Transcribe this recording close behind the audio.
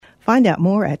Find out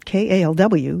more at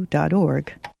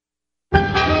kalw.org.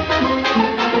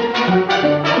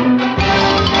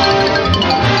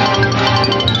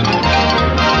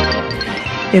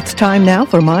 It's time now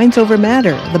for Minds Over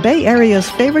Matter, the Bay Area's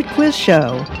favorite quiz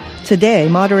show. Today,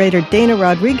 moderator Dana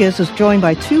Rodriguez is joined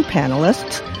by two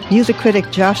panelists, music critic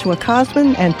Joshua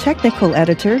Kosman and technical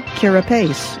editor Kira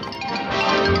Pace.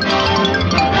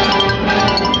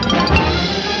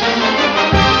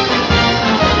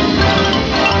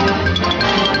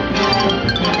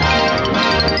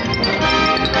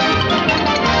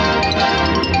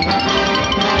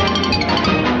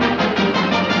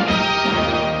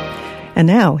 And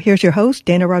now, here's your host,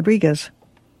 Dana Rodriguez.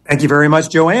 Thank you very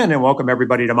much, Joanne, and welcome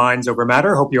everybody to Minds Over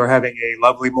Matter. Hope you're having a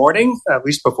lovely morning, at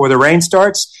least before the rain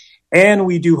starts. And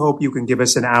we do hope you can give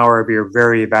us an hour of your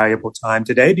very valuable time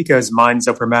today, because Minds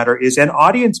Over Matter is an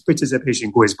audience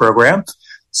participation quiz program.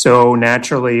 So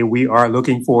naturally, we are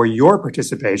looking for your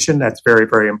participation. That's very,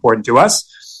 very important to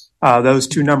us. Those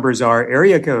two numbers are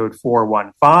area code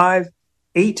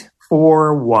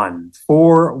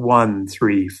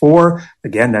 415-841-4134.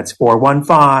 Again, that's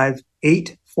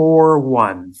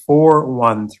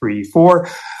 415-841-4134.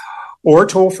 Or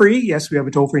toll free. Yes, we have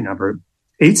a toll free number.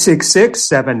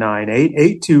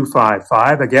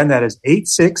 866-798-8255. Again, that is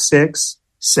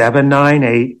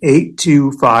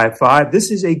 866-798-8255. This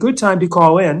is a good time to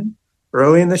call in.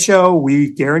 Early in the show, we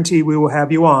guarantee we will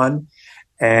have you on.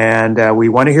 And we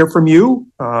want to hear from you.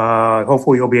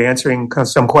 Hopefully, you'll be answering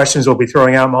some questions we'll be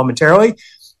throwing out momentarily.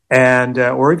 And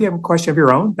or if you have a question of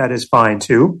your own, that is fine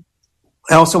too.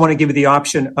 I also want to give you the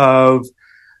option of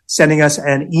sending us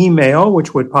an email,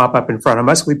 which would pop up in front of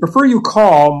us. We prefer you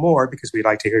call more because we'd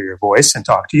like to hear your voice and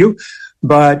talk to you.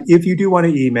 But if you do want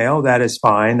to email, that is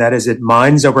fine. That is at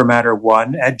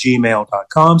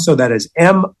mindsovermatter1@gmail.com. So that is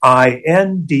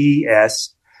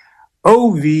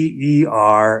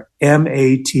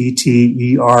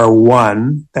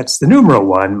MINDSOVERMATTER1. That's the numeral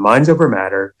 1,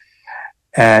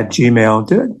 mindsovermatter@gmail.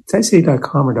 Did I say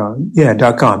 .com or .com?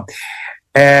 Yeah, .com.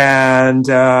 And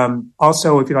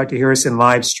also, if you'd like to hear us in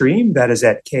live stream, that is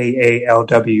at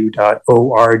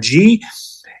kalw.org.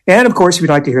 And of course, if you'd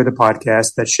like to hear the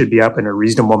podcast, that should be up in a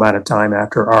reasonable amount of time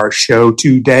after our show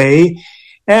today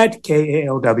at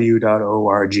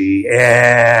kalw.org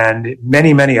and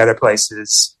many, many other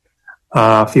places.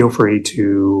 Feel free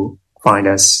to find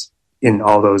us in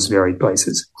all those varied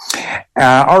places.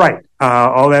 All right.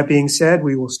 All that being said,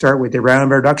 we will start with a round of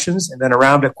introductions and then a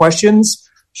round of questions.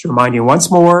 Just remind you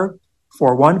once more,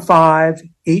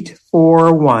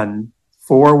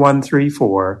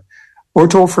 415-841-4134 or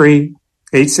toll free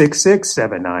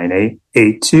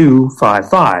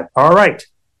 866-798-8255. All right.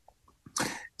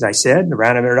 As I said, the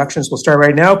round of introductions will start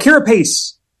right now. Kira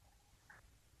Pace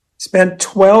spent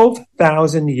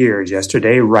 12,000 years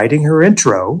yesterday writing her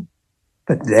intro,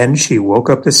 but then she woke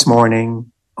up this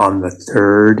morning on the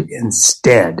third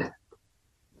instead.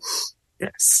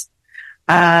 Yes.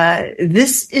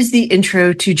 This is the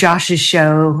intro to Josh's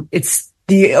show. It's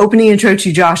the opening intro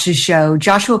to Josh's show.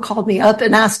 Joshua called me up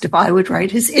and asked if I would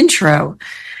write his intro.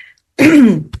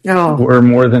 We're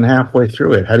more than halfway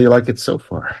through it. How do you like it so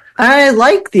far? I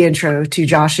like the intro to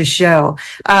Josh's show.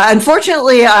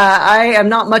 Unfortunately, I am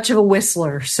not much of a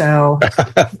whistler, so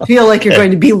I feel like you're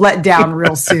going to be let down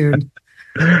real soon.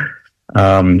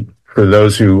 For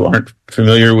those who aren't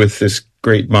familiar with this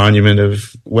great monument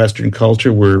of Western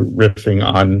culture, we're riffing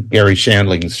on Gary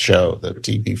Shandling's show, the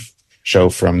TV show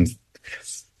from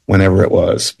whenever it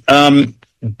was.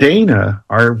 Dana,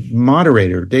 our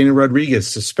moderator, Dana Rodriguez,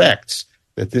 suspects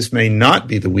that this may not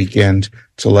be the weekend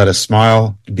to let a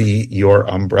smile be your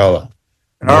umbrella.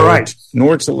 All right.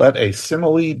 Nor to let a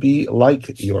simile be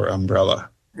like your umbrella.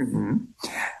 Mm-hmm.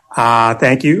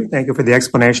 Thank you. Thank you for the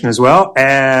explanation as well.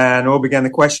 And we'll begin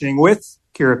the questioning with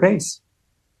Kira Pace.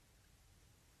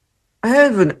 I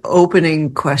have an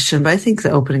opening question, but I think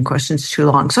the opening question is too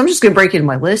long. So I'm just going to break into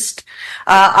my list.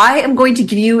 I am going to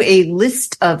give you a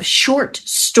list of short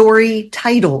story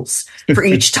titles. For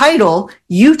each title,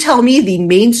 you tell me the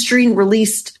mainstream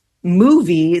released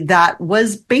movie that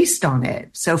was based on it.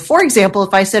 So, for example,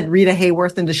 if I said Rita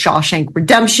Hayworth into Shawshank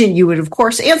Redemption, you would, of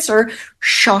course, answer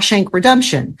Shawshank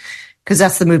Redemption, because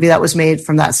that's the movie that was made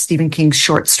from that Stephen King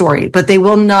short story. But they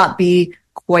will not be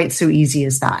quite so easy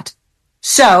as that.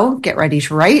 So, get ready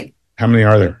to write. How many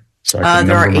are there? So I can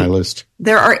number my list.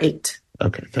 There are 8.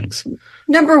 Okay, thanks.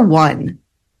 Number 1,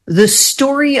 The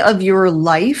Story of Your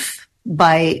Life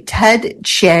by Ted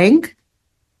Chiang.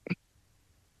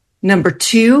 Number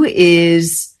 2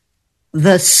 is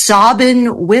The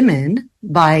Sobbin' Women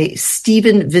by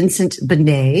Stephen Vincent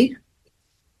Benet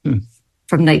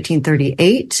from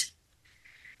 1938.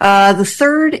 The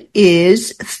third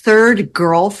is Third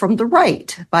Girl from the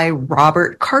Right by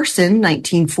Robert Carson,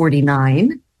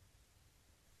 1949.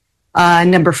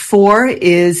 Number 4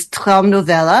 is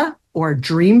Traumnovelle, or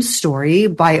Dream Story,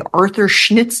 by Arthur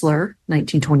Schnitzler,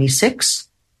 1926.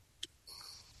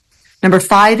 Number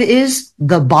 5 is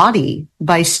The Body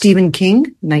by Stephen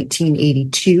King,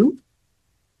 1982.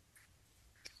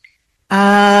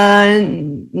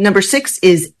 Number 6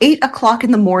 is 8 O'Clock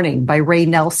in the Morning by Ray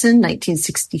Nelson,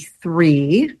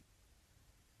 1963.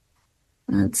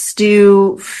 Let's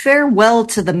do Farewell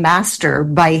to the Master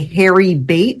by Harry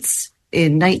Bates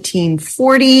in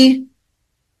 1940.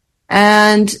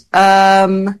 And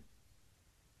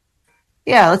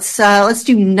let's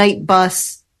do Night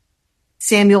Bus,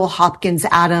 Samuel Hopkins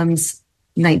Adams,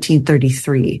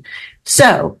 1933.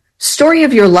 So, Story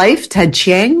of Your Life, Ted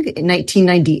Chiang, in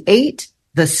 1998.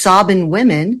 The Sabin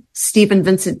Women, Stephen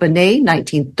Vincent Benet,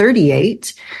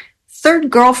 1938. Third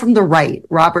Girl from the Right,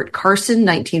 Robert Carson,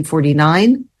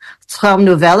 1949.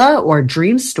 Traumnovelle, or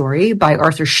Dream Story, by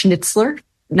Arthur Schnitzler,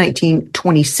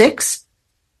 1926.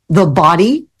 The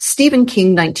Body, Stephen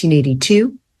King,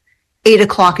 1982. 8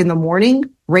 O'Clock in the Morning,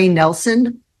 Ray Nelson,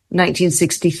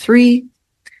 1963.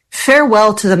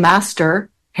 Farewell to the Master,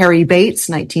 Harry Bates,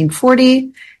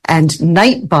 1940. And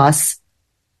Night Bus,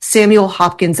 Samuel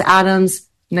Hopkins Adams,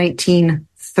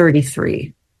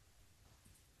 1933.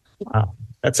 Wow,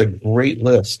 that's a great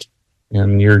list.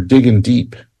 And you're digging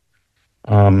deep.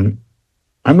 I'm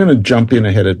going to jump in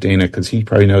ahead of Dana because he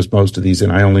probably knows most of these,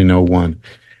 and I only know one.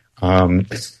 And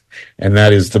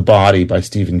that is The Body by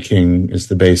Stephen King is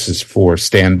the basis for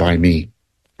Stand By Me.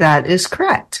 That is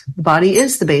correct. The Body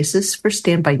is the basis for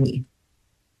Stand By Me.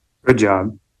 Good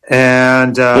job.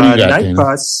 And Night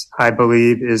Bus, I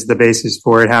believe, is the basis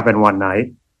for It Happened One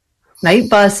Night. Night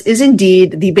Bus is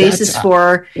indeed the basis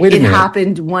for It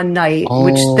Happened One Night,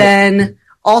 which then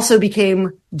also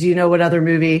became, do you know what other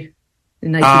movie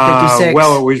in 1956?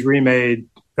 Well, it was remade.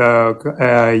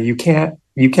 You Can't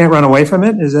Run Away from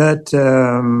It. Is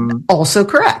that also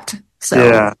correct? So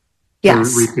yeah,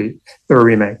 yes, the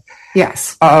remake.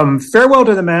 Yes. Farewell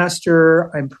to the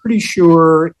Master, I'm pretty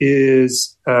sure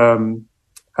is The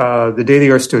Day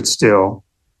the Earth Stood Still.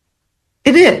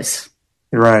 It is.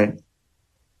 You're right.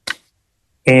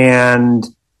 And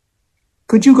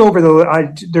could you go over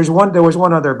there was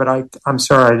one other, but I'm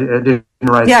sorry, I didn't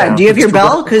write it down. Do you have your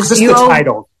bell? Because just the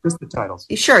title. Just the titles.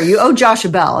 Sure, you owe Josh a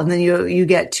bell, and then you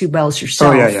get 2 bells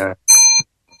yourself. Oh, yeah.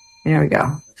 There we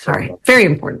go. Sorry. Very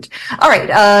important. All right.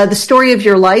 The Story of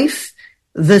Your Life,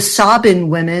 The Sabin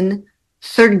Women,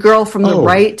 Third Girl from the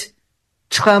Right,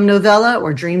 Traumnovelle,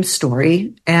 or Dream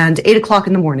Story, and 8 O'Clock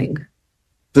in the Morning.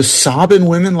 The Sabin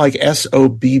Women, like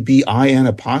Sobbin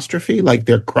apostrophe, like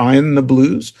they're crying the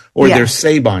blues, or they're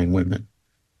Sabine women?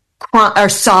 Or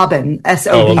Sabin,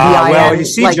 Sobbin. Well, you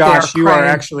see, like Josh, you are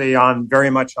actually very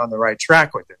much on the right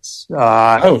track with this.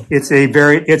 It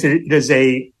is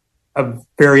a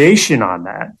variation on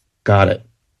that. Got it.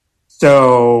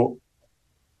 So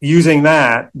using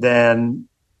that, then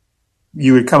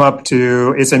you would come up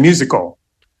to, it's a musical.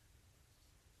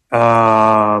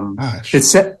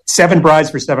 It's 7 Brides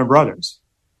for 7 Brothers.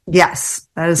 Yes,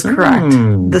 that is correct.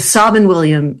 The Sabin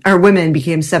women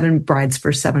became 7 Brides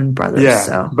for 7 Brothers. Yeah,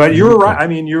 so. But you were right. I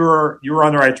mean, you were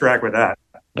on the right track with that.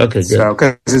 Okay, good. So,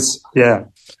 because it's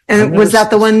And was that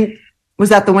the one?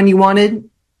 Was that the one you wanted?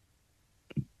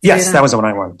 Yes, that was the one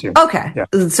I wanted to. Okay. Yeah.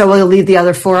 So we'll leave the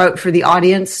other 4 out for the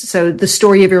audience. So The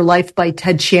Story of Your Life by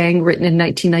Ted Chiang, written in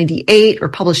 1998, or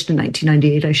published in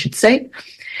 1998, I should say.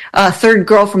 Third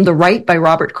Girl from the Right by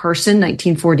Robert Carson,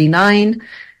 1949.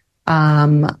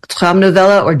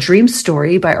 Traumnovelle, or Dream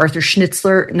Story by Arthur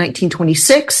Schnitzler,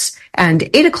 1926. And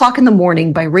 8 O'Clock in the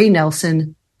Morning by Ray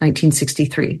Nelson,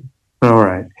 1963. All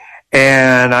right.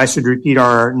 And I should repeat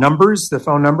our numbers, the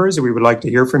phone numbers. We would like to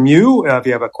hear from you. If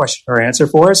you have a question or answer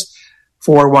for us,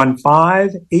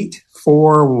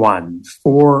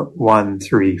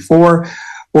 415-841-4134,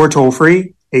 or toll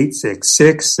free,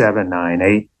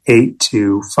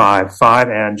 866-798-8255.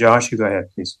 And Josh, you go ahead,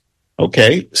 please.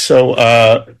 Okay. So,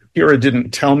 Kira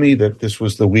didn't tell me that this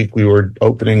was the week we were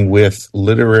opening with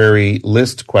literary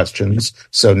list questions.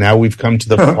 So now we've come to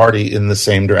the party in the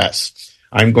same dress.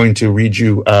 I'm going to read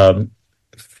you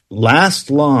last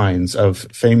lines of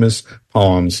famous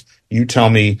poems. You tell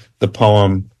me the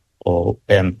poem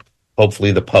and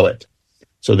hopefully the poet.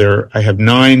 So I have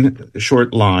 9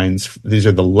 short lines. These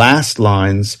are the last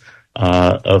lines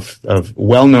of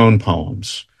well-known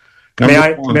poems. May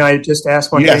I just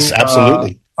ask one thing? Yes,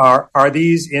 absolutely. Are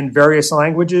these in various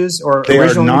languages or They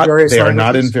originally are not. in various They languages? are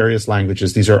not in various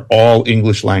languages. These are all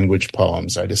English language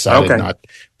poems. I decided Okay. not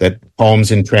that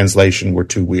poems in translation were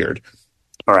too weird.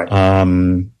 All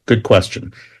right. Good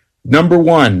question. Number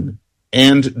 1,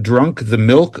 and drunk the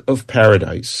milk of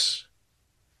paradise.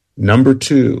 Number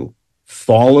 2,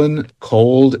 fallen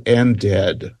cold and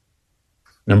dead.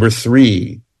 Number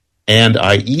 3, and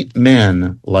I eat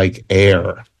men like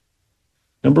air.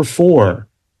 Number 4,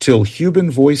 till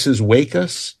human voices wake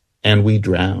us and we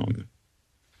drown.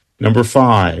 Number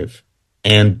 5,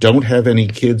 and don't have any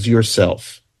kids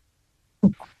yourself.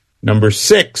 Number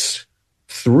 6,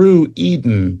 through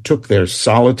Eden took their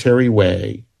solitary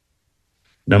way.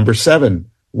 Number 7,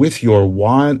 with your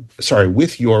one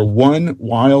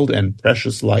wild and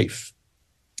precious life.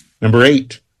 Number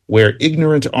 8, where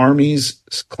ignorant armies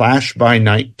clash by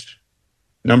night.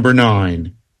 Number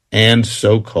 9, and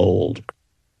so cold.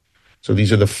 So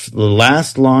these are the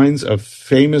last lines of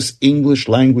famous English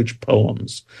language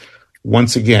poems.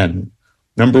 Once again,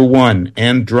 number 1,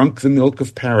 and drunk the milk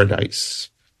of paradise.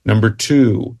 Number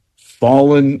 2,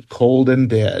 fallen cold and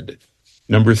dead.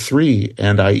 Number 3,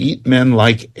 and I eat men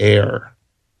like air.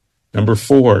 Number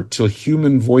 4, till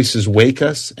human voices wake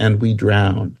us and we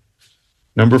drown.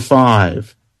 Number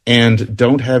 5, and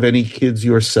don't have any kids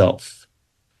yourself.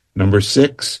 Number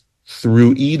 6,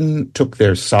 through Eden took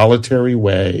their solitary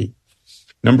way.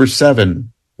 Number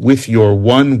 7, with your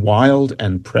one wild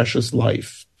and precious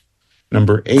life.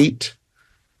 Number 8,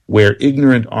 where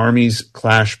ignorant armies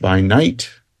clash by night.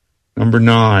 Number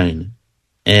 9,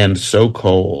 and so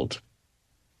cold.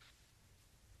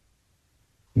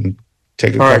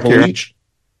 Take a couple each.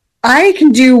 I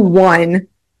can do one,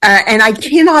 and I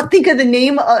cannot think of the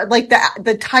name, like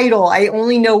the title. I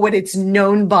only know what it's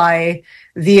known by.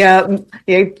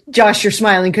 Josh, you're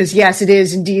smiling because yes, it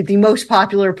is indeed the most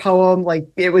popular poem. Like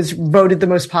it was voted the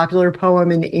most popular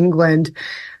poem in England.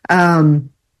 And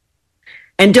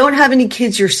Don't Have Any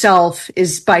Kids Yourself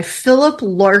is by Philip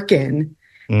Larkin.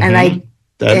 Mm-hmm. And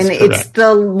it's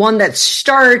the one that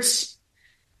starts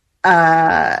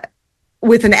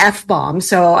with an F-bomb,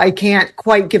 so I can't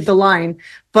quite give the line,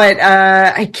 but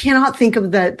I cannot think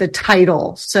of the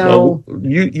title. So well,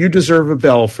 you deserve a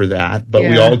bell for that, but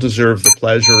we all deserve the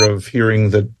pleasure of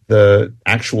hearing the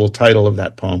actual title of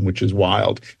that poem, which is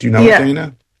Wild. Do you know it,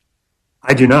 Dana?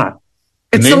 I do not.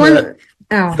 It's the one.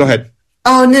 Go ahead.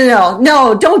 Oh,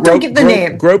 no! Don't give the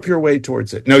name. Grope your way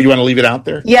towards it. No, you want to leave it out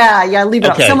there? Yeah, leave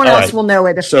it out. Someone else will know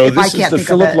it if I can't think of it. So this is the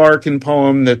Philip Larkin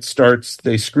poem that starts,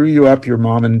 they screw you up, your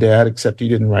mom and dad, except you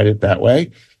didn't write it that way,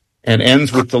 and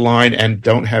ends with the line, and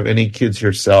don't have any kids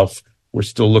yourself. We're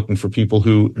still looking for people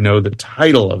who know the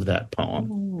title of that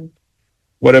poem.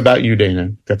 What about you,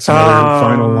 Dana? Got some other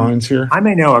final lines here? I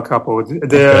may know a couple.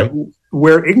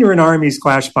 Where ignorant armies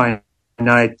clash by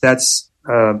night, that's,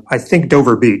 I think,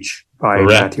 Dover Beach. By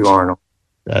correct. Matthew Arnold.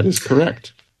 That is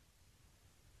correct.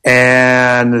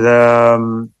 And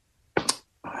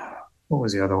what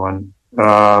was the other one?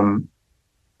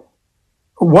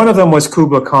 One of them was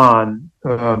Kubla Khan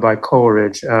by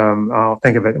Coleridge. I'll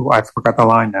think of it. I forgot the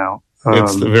line now.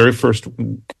 It's the very first.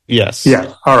 Yes.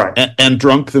 Yeah. All right. And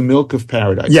drunk the milk of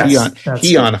paradise. Yes.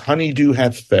 He on honeydew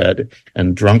hath fed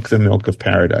and drunk the milk of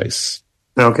paradise.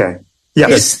 Okay.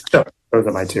 Yes. Those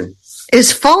are my two.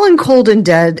 Is Fallen Cold and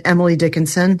Dead Emily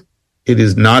Dickinson? It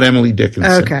is not Emily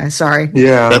Dickinson. Okay, sorry.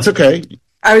 Yeah. That's okay.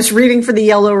 I was reading for the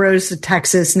Yellow Rose of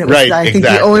Texas, and it was, I think,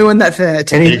 the only one that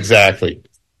fit. Exactly.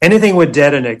 Anything with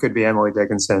dead in it could be Emily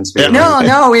Dickinson's.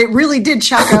 No, it really did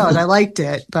check out. I liked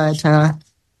it, but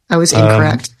I was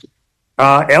incorrect.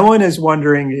 Ellen is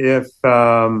wondering if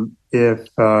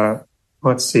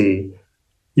let's see,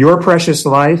 Your Precious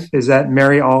Life, is that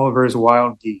Mary Oliver's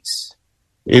Wild Geese?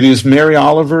 It is Mary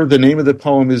Oliver. The name of the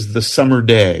poem is The Summer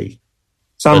Day.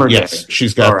 Summer Day. Yes,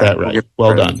 she's got that right.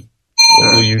 Well done.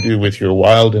 What will you do with your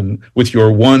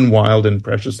one wild and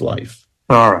precious life?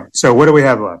 All right. So what do we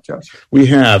have left, Josh? We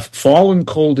have Fallen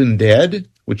Cold and Dead,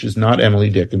 which is not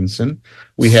Emily Dickinson.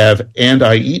 We have And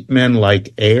I Eat Men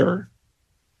Like Air,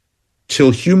 Till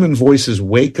Human Voices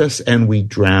Wake Us and We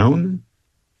Drown,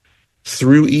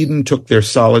 Through Eden Took Their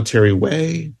Solitary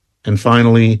Way, and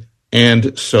finally,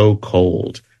 And So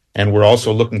Cold. And we're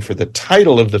also looking for the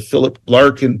title of the Philip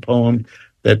Larkin poem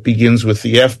that begins with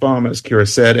the F-bomb, as Kira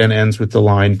said, and ends with the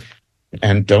line,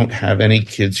 and don't have any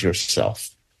kids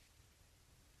yourself.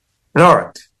 All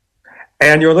right.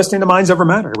 And you're listening to Minds Over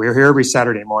Matter. We're here every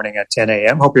Saturday morning at 10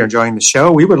 a.m. Hope you're enjoying the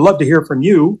show. We would love to hear from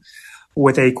you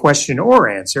with a question or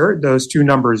answer. Those two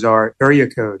numbers are area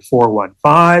code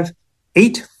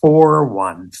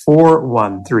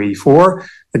 841-4134.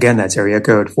 Again, that's area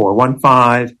code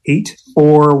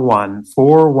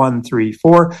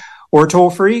 415-841-4134, or toll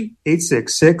free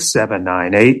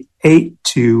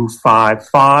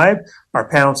 866-798-8255. Our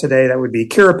panel today, that would be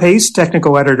Kira Pace,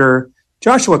 technical editor,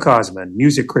 Joshua Kosman,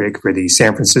 music critic for the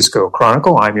San Francisco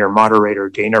Chronicle. I'm your moderator,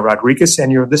 Dana Rodriguez, and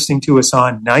you're listening to us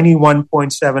on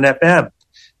 91.7 FM.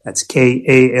 That's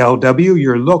KALW,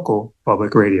 your local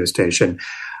public radio station.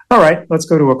 All right, let's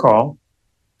go to a call.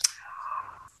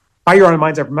 Hi, you're on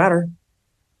Minds Over Matter.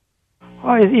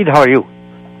 Hi, Ed, how are you?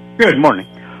 Good morning.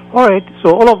 All right,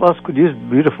 so all of us could use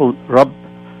beautiful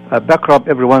back rub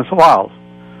every once in a while.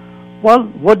 Well,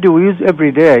 what do we use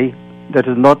every day that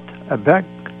is not a back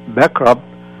rub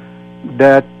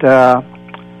that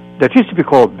used to be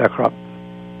called back rub?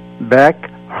 Back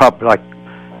rub, like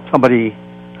somebody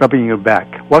rubbing your back.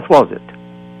 What was it?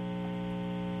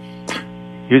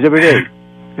 Use every day.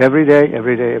 Every day.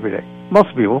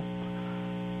 Most people.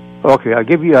 Okay, I'll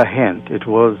give you a hint. It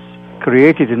was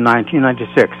created in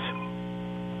 1996.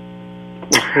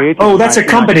 Oh, that's a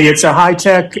company. It's a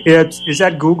high-tech. Is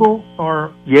that Google?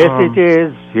 Or Yes, it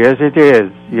is. Yes, it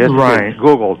is. Right. It is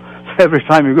Google. Every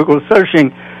time you Google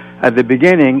searching, at the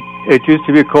beginning, it used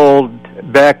to be called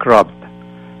back rub.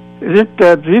 Isn't it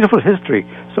a beautiful history?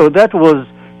 So that was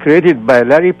created by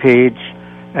Larry Page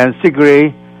and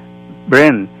Sigrid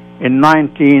Brin in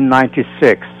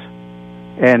 1996,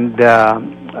 and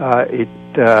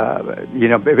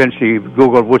eventually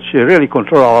Google, which really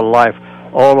control our life,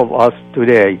 all of us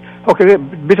today. Okay, a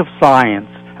bit of science,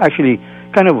 actually,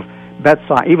 kind of bad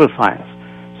science, evil science.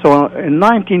 So in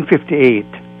 1958,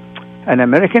 an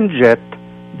American jet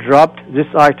dropped this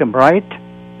item right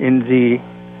in the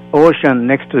ocean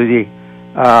next to the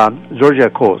Georgia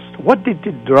coast. What did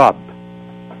it drop?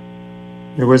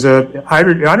 It was I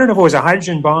don't know if it was a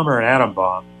hydrogen bomb or an atom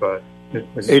bomb, but it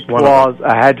was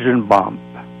a hydrogen bomb.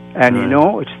 And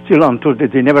it's still until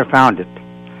they never found it.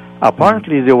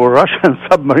 Apparently, there were Russian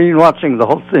submarine watching the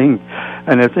whole thing,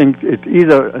 and I think it's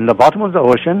either in the bottom of the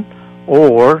ocean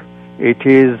or it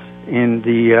is in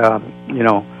the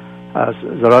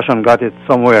the Russian got it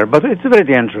somewhere. But it's very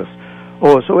dangerous.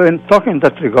 Oh, so in talking in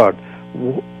that regard,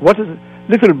 what is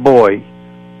Little Boy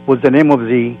was the name of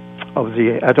the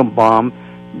atom bomb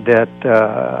that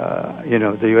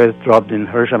the U.S. dropped in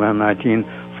Hiroshima in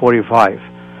 1945.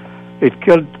 It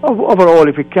killed overall,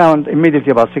 if you count,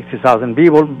 immediately about 60,000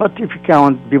 people. But if you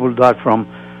count people died from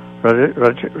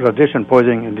radiation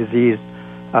poisoning and disease,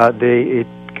 it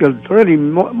killed really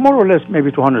more or less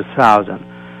maybe 200,000.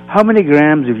 How many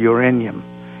grams of uranium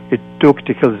it took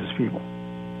to kill these people?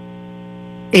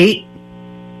 8.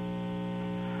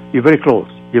 You're very close.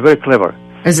 You're very clever.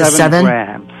 Is it 7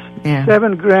 grams? Yeah.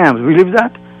 7 grams. Believe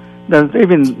that? That's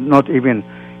not even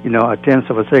a tenth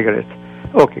of a cigarette.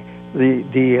 Okay.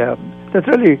 That's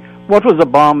really, what was the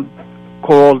bomb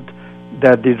called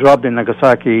that they dropped in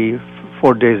Nagasaki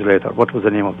 4 days later? What was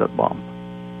the name of that bomb?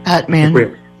 Batman.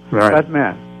 Right.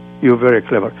 Batman. You're very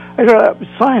clever.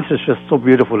 Science is just so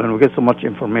beautiful, and we get so much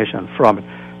information from it.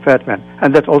 Batman,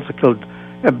 and that also killed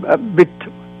a bit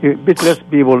less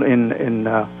people in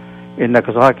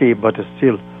Nagasaki, but it's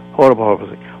still horrible.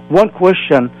 One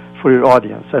question for your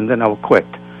audience, and then I'll quit.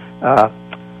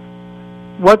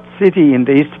 What city in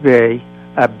the East Bay,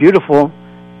 a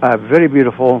very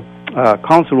beautiful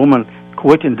councilwoman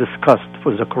quit in disgust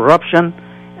for the corruption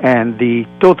and the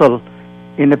total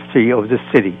ineptity of this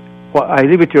city? Well, I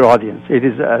leave it to your audience. It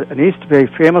is an East Bay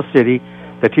famous city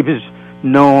that is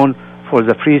known for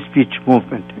the free speech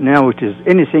movement. Now it is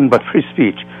anything but free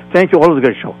speech. Thank you. All of the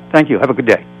great show. Thank you. Have a good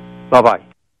day. Bye-bye.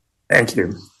 Thank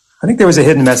you. I think there was a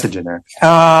hidden message in there.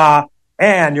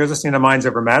 And you're listening to Minds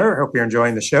Over Matter. I hope you're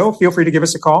enjoying the show. Feel free to give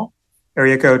us a call.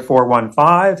 Area code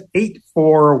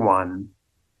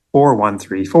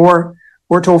 415-841-4134.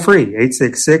 Or toll free,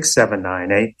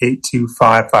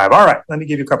 866-798-8255. All right, let me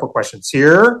give you a couple questions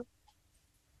here.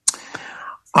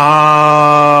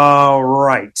 All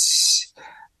right.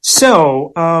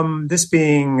 So, this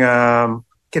being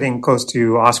getting close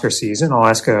to Oscar season, I'll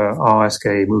ask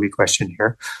a movie question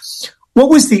here. What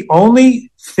was the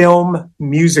only film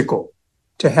musical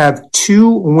to have 2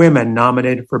 women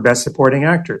nominated for Best Supporting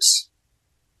Actress?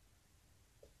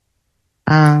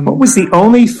 What was the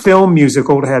only film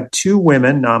musical to have 2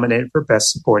 women nominated for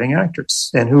Best Supporting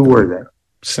Actress, and who were they?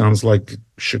 Sounds like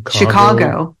Chicago.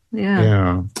 Chicago.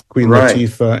 Yeah. Queen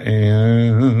Latifah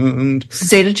and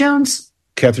Zeta Jones.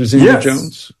 Catherine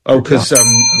Zeta-Jones. Oh, because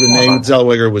Renee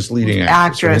Zellweger was leading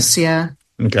actress. Right? Yeah.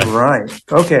 Okay. Right.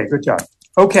 Okay. Good job.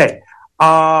 Okay.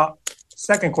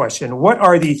 Second question. What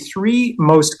are the three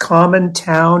most common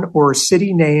town or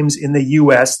city names in the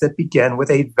U.S. that begin with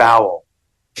a vowel?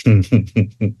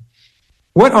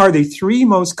 What are the three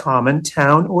most common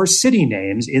town or city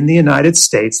names in the United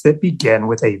States that begin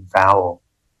with a vowel?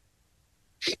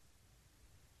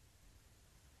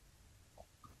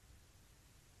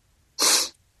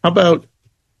 How about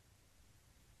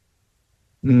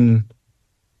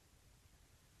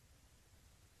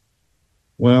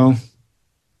well,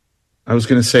 I was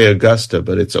going to say Augusta,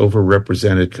 but it's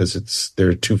overrepresented because there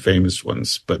are two famous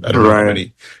ones, but I don't know how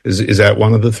many. Is that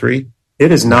one of the three?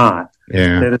 It is not.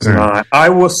 Yeah. It is not. I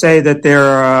will say that there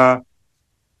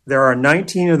are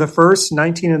 19 of the first,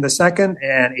 19 of the second,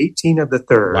 and 18 of the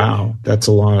third. Wow, that's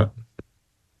a lot.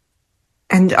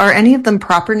 And are any of them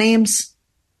proper names?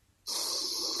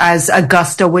 As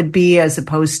Augusta would be, as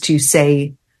opposed to,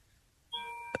 say,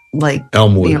 like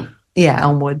Elmwood.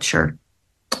 Elmwood, sure.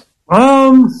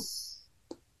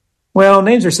 Well,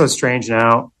 names are so strange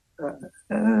now.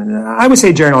 I would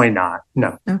say generally not.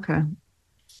 No. Okay.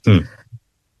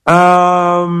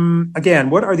 Again,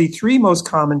 what are the three most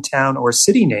common town or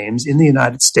city names in the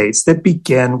United States that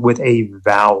begin with a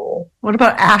vowel? What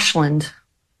about Ashland?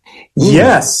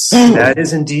 Yes, that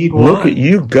is indeed one. Look at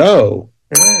you go.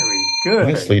 Very good.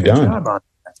 Nicely Good done. job on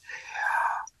that.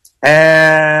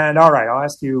 And all right, I'll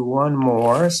ask you one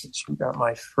more since you got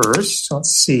my first.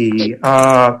 Let's see.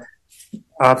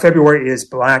 February is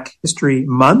Black History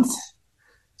Month.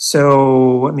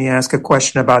 So let me ask a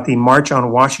question about the March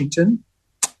on Washington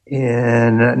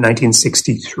in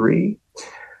 1963.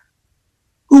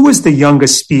 Who was the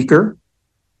youngest speaker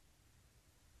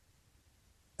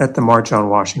at the March on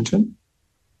Washington?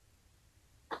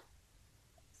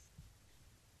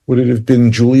 Would it have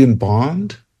been Julian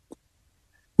Bond?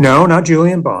 No, not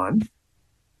Julian Bond.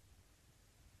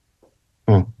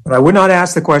 Oh. But I would not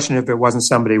ask the question if it wasn't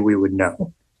somebody we would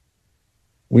know.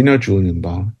 We know Julian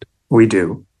Bond. We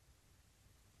do.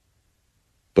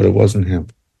 But it wasn't him.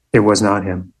 It was not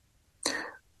him.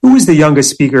 Who was the youngest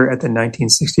speaker at the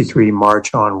 1963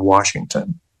 March on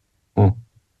Washington? Oh.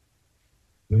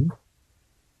 Mm-hmm.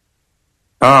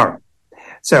 All right.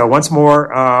 So once more,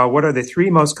 what are the three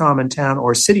most common town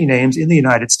or city names in the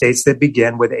United States that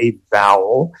begin with a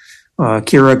vowel?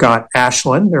 Kira got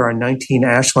Ashland. There are 19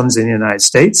 Ashlands in the United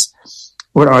States.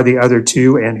 What are the other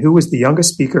two? And who was the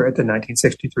youngest speaker at the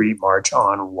 1963 March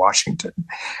on Washington?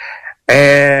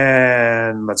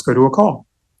 And let's go to a call.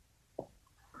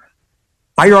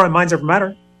 Hi, you're on Minds Over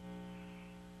Matter.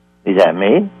 Is that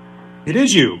me? It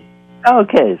is you.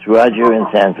 Okay, it's Roger in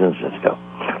San Francisco.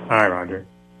 Hi, Roger.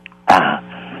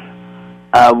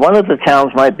 One of the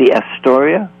towns might be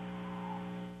Astoria.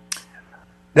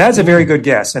 That's a very good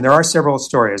guess, and there are several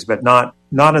Astorias, but not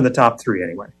in the top three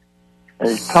anyway.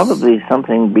 It's probably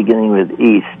something beginning with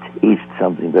east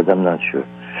something, but I'm not sure.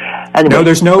 Anyway.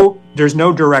 No, there's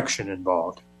no direction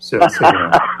involved. So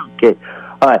Okay,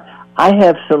 all right. I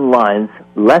have some lines,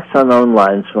 less unknown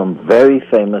lines from very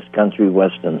famous country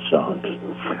western songs,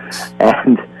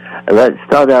 and let's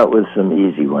start out with some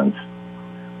easy ones.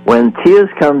 When tears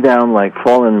come down like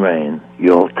falling rain,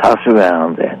 you'll toss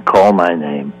around and call my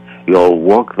name. You'll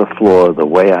walk the floor the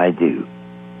way I do.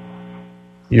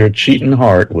 Your cheating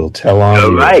heart will tell on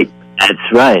you. Right,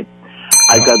 that's right.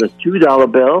 I've got a $2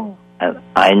 bill, and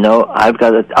I know I've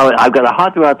got a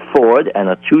Hot Rod Ford and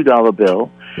a $2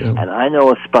 bill, and I know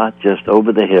a spot just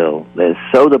over the hill. There's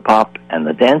soda pop, and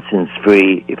the dancing's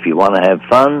free. If you want to have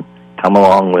fun, come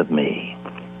along with me.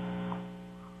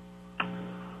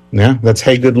 Yeah, that's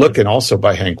Hey Good Lookin', also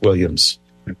by Hank Williams.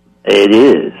 It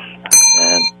is.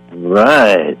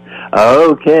 Right.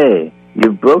 Okay.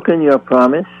 You've broken your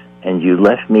promise, and you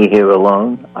left me here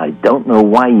alone. I don't know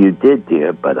why you did,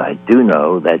 dear, but I do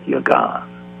know that you're gone.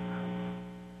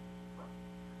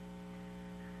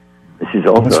 This is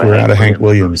also Once we're out of Hank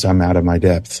Williams, I'm out of my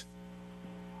depth.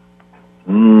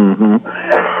 Mm-hmm.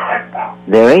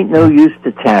 There ain't no use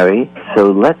to tarry,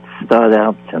 so let's start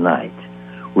out tonight.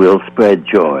 We'll spread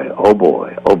joy, oh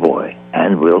boy,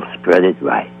 and we'll spread it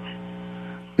right.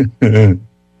 Then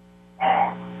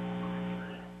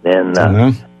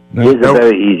here's a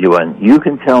very easy one. You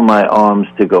can tell my arms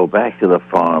to go back to the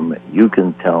farm. You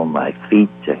can tell my feet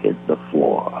to hit the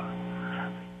floor.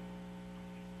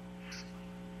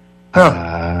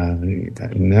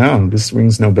 No, this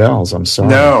rings no bells. I'm sorry.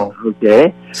 No.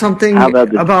 Okay. Something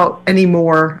about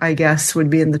anymore, I guess, would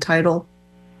be in the title.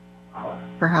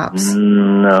 Perhaps.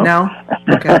 No. No?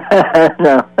 Okay.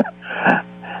 No.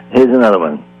 Here's another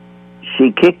one.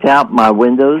 She kicked out my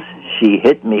windows. She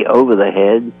hit me over the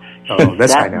head. She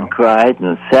sat and cried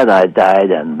and said I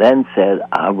died and then said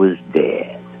I was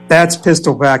dead. That's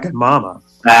Pistol Back at Mama.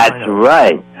 That's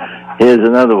right. Here's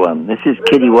another one. This is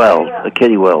Kitty Wells, a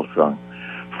Kitty Wells song.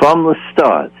 From the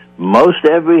start, most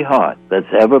every heart that's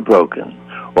ever broken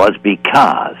was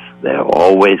because there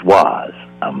always was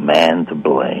a man to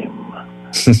blame.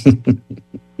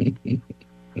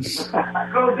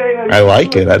 I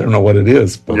like it. I don't know what it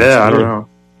is. But Yeah, I don't know.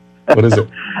 What is it?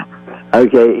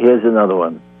 Okay, here's another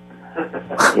one.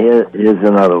 Here's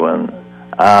another one.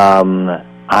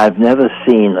 I've never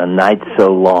seen a night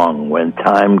so long when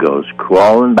time goes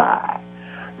crawling by.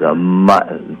 The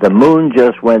moon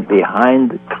just went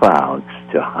behind the clouds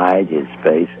to hide his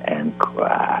face and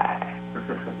cry.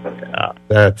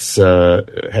 That's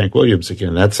Hank Williams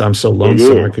again. That's I'm so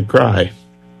lonesome I could cry.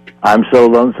 I'm so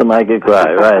lonesome I could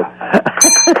cry, right.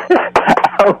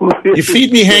 You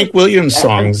feed me Hank Williams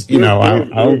songs,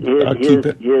 I'll keep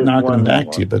knocking them back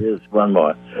to you. But here's one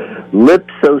more.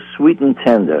 Lips so sweet and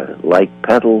tender, like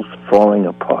petals falling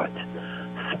apart.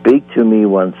 Speak to me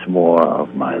once more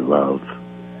of my love,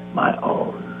 my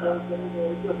own.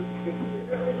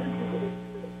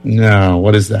 No,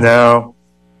 what is that? No.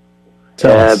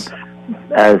 Tell us.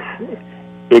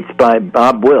 It's by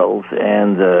Bob Wills,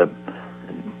 and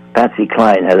Patsy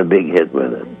Cline had a big hit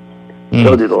with it.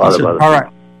 So did a lot of other. All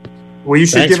right. Well, you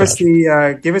should Thanks,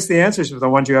 give us the answers for the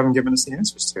ones you haven't given us the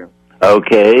answers to.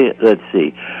 Okay, let's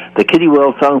see. The Kitty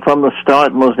Wells song, From the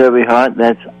Start, Most Every Heart,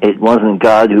 It Wasn't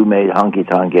God Who Made Honky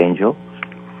Tonk Angel.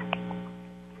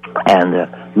 And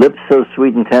Lips So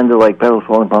Sweet and Tender Like Petals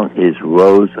Falling Upon is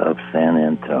Rose of San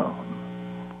Antone.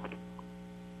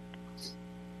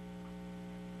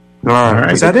 All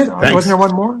right. Is that it? Thanks. Wasn't there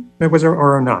one more? Was there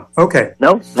or not? Okay.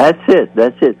 No, that's it.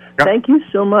 Yep. Thank you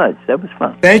so much. That was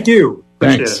fun. Thank you.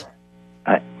 Thanks. Appreciate it.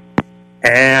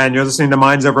 And you're listening to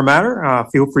Minds Over Matter.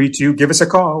 Feel free to give us a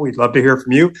call. We'd love to hear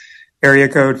from you. Area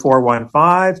code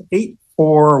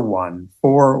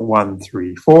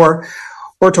 415-841-4134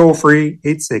 or toll free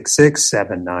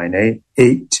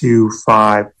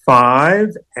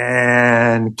 866-798-8255.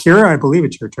 And Kira, I believe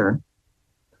it's your turn.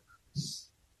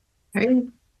 Okay.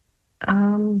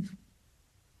 All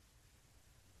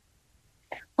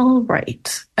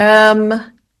right. Now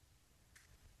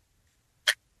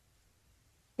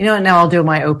I'll do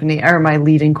my opening or my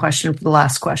leading question for the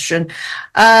last question.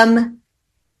 I'm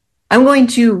going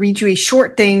to read you a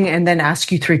short thing and then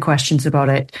ask you 3 questions about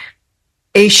it.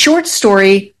 A short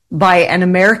story by an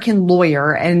American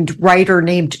lawyer and writer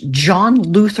named John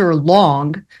Luther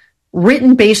Long,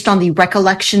 written based on the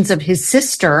recollections of his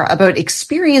sister about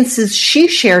experiences she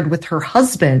shared with her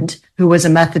husband, who was a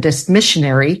Methodist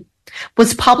missionary,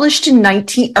 was published in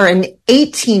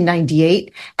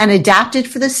 1898 and adapted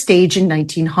for the stage in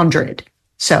 1900.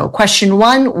 So, question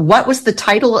 1, what was the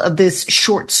title of this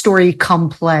short story come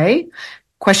play?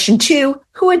 Question 2,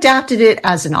 who adapted it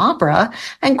as an opera?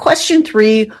 And question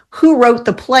 3, who wrote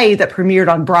the play that premiered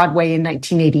on Broadway in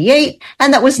 1988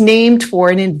 and that was named for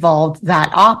and involved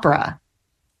that opera?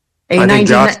 I think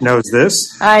Josh knows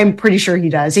this. I'm pretty sure he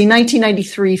does. A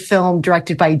 1993 film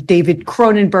directed by David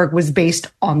Cronenberg was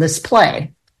based on this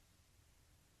play.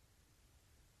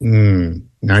 Now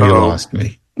you lost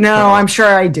me. No, I'm sure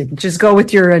I didn't. Just go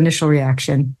with your initial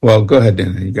reaction. Well, go ahead,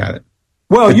 Dana. You got it.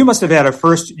 Well, you must have had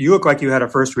you look like you had a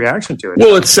first reaction to it.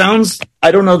 Well, it sounds,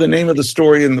 I don't know the name of the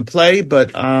story in the play,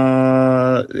 but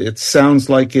it sounds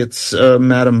like it's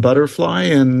Madame Butterfly,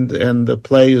 and the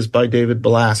play is by David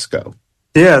Belasco.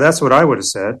 Yeah, that's what I would have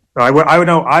said. I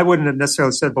wouldn't have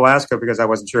necessarily said Belasco because I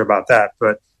wasn't sure about that,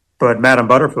 but Madame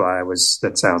Butterfly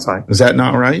that sounds like. Is that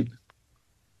not right?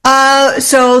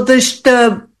 So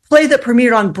the play that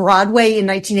premiered on Broadway in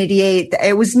 1988,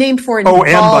 it was named for an M.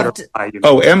 involved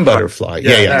Butterfly. M. Butterfly.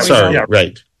 Yeah. Sorry. Yeah.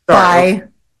 Right.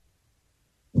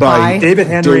 by David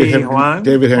Henry Hwang.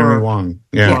 David Henry Hwang.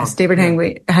 Yeah. Yes, David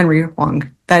Henry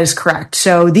Hwang. That is correct.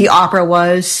 So the opera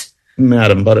was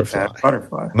Madame Butterfly.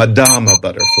 Madama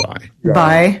Butterfly.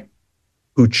 by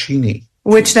Puccini.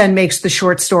 Which then makes the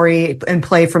short story and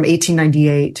play from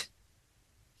 1898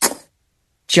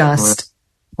 just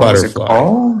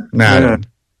Butterfly. Madame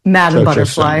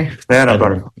Butterfly. Madame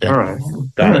Butterfly. Yeah. All right.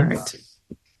 Got it. Right.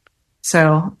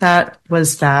 So that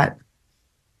was that.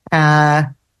 I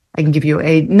can give you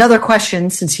another question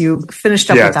since you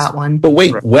finished up with that one. But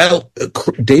wait,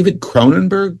 David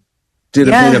Cronenberg made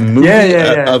a movie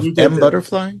of M.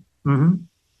 Butterfly? Mm-hmm.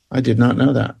 I did not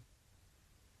know that.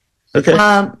 Okay.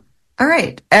 All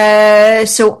right.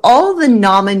 So all the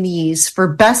nominees for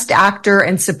Best Actor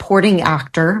and Supporting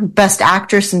Actor, Best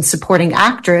Actress and Supporting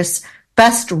Actress,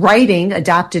 Best Writing,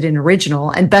 Adapted and Original,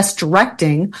 and Best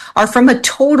Directing are from a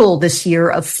total this year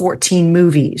of 14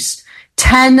 movies,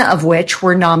 10 of which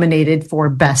were nominated for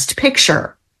Best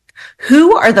Picture.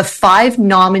 Who are the 5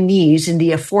 nominees in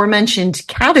the aforementioned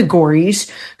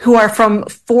categories who are from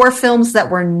 4 films that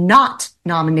were not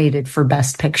nominated for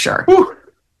Best Picture? Whew.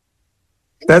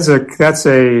 That's a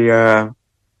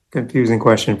confusing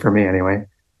question for me anyway.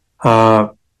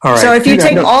 All right. So if you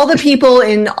take all the people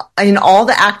in all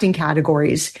the acting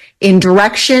categories, in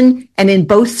direction and in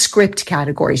both script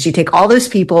categories, you take all those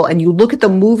people and you look at the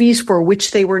movies for which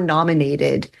they were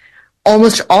nominated,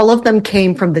 almost all of them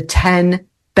came from the 10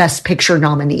 Best Picture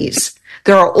nominees.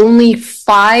 There are only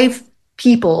 5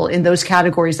 people in those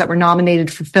categories that were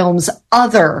nominated for films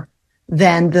other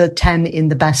than the 10 in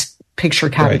the Best Picture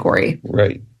category.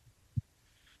 Right.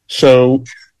 So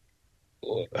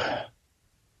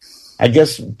I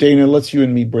guess, Dana, let's you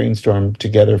and me brainstorm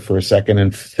together for a second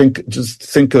and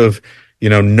think of,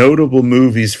 notable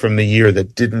movies from the year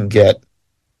that didn't get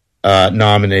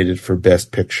nominated for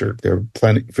Best Picture. There are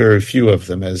very few of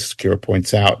them, as Kira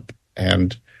points out,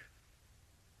 and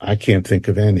I can't think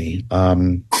of any.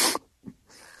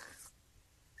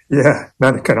 Yeah,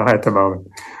 not at the moment.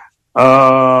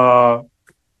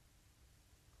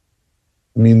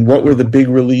 What were the big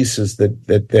releases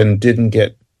that then didn't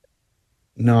get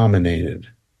nominated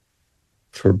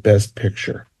for Best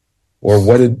Picture? Or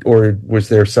was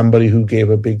there somebody who gave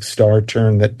a big star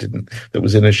turn that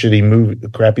was in a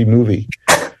crappy movie?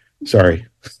 Sorry.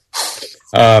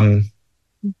 I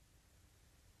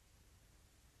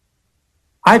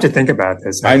have to think about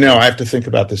this. I know. I have to think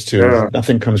about this too. Yeah.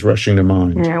 Nothing comes rushing to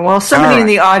mind. Yeah. Well, somebody in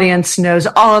the audience knows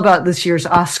all about this year's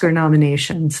Oscar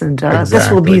nominations, and exactly. This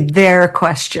will be their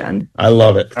question. I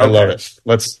love it. Okay. I love it.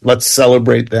 Let's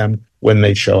celebrate them when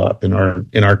they show up in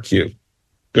our queue.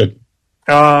 Good.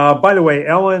 By the way,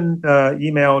 Ellen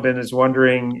emailed and is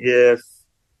wondering if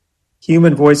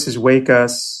Human Voices Wake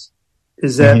Us,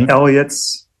 is that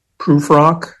Elliot's proof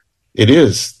rock? It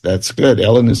is. That's good.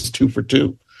 Ellen is 2 for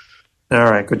 2. All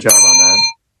right. Good job on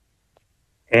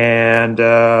that. And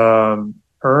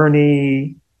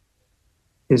Ernie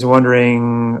is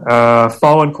wondering,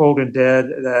 Fallen Cold and Dead,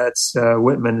 that's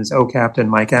Whitman's Oh Captain,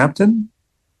 My Captain?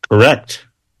 Correct.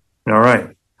 All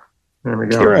right. There we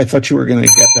go. Kira, I thought you were going to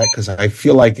get that because I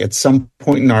feel like at some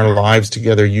point in our lives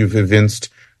together, you've evinced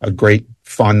a great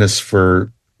fondness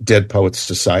for Dead Poets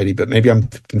Society, but maybe I'm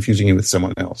confusing you with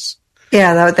someone else.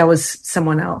 Yeah, that was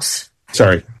someone else.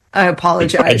 Sorry. I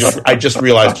apologize. I just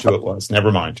realized who it was.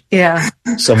 Never mind. Yeah.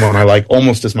 Someone I like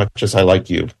almost as much as I like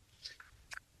you.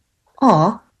 Aw.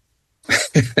 All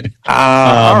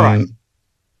right.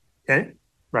 Okay.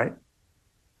 Right.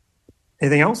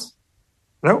 Anything else?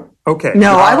 No? Okay.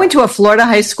 No, I went to a Florida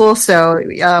high school, so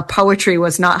poetry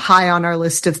was not high on our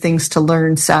list of things to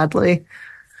learn, sadly.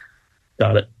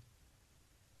 Got it.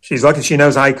 She's lucky she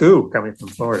knows haiku coming from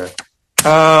Florida.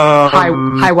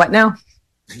 Hi, what now?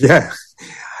 Yeah.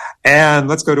 And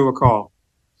let's go to a call.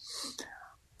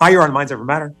 Hi, you're on Minds Over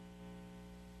Matter.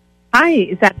 Hi,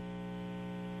 is that?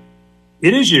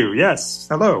 It is you, yes.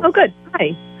 Hello. Oh, good.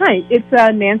 Hi. It's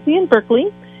Nancy in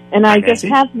Berkeley, and I just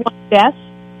have one guess.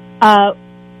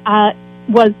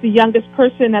 Was the youngest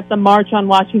person at the March on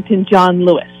Washington John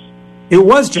Lewis? It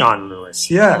was John Lewis,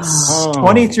 yes.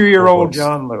 23-year-old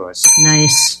John Lewis.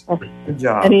 Nice. Good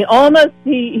job. And he almost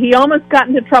got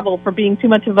into trouble for being too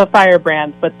much of a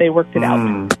firebrand, but they worked it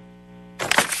out.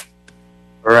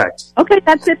 Correct. Okay,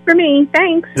 that's it for me.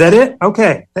 Thanks. Is that it?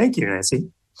 Okay. Thank you,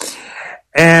 Nancy.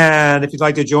 And if you'd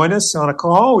like to join us on a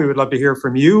call, we would love to hear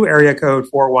from you. Area code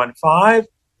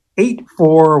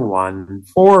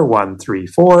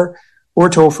 415-841-4134 or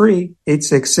toll free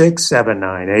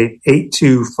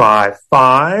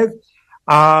 866-798-8255.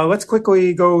 Let's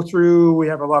quickly go through. We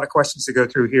have a lot of questions to go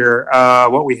through here.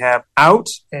 What we have out.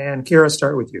 And Kira,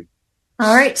 start with you.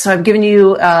 All right, so I've given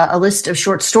you a list of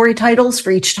short story titles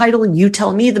for each title, and you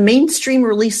tell me the mainstream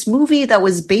release movie that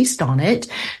was based on it.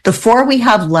 The 4 we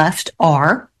have left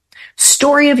are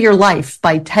Story of Your Life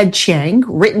by Ted Chiang,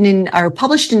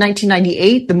 published in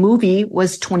 1998. The movie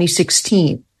was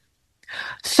 2016.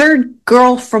 Third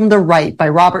Girl from the Right by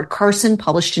Robert Carson,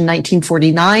 published in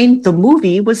 1949. The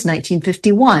movie was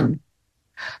 1951.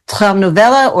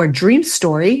 Traumnovelle or Dream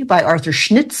Story by Arthur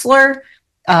Schnitzler,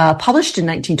 published in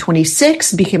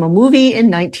 1926, became a movie in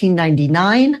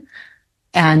 1999.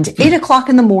 And 8 O'Clock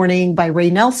in the Morning by Ray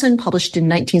Nelson, published in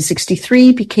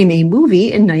 1963, became a movie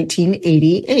in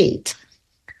 1988.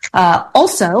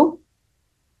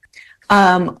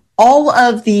 All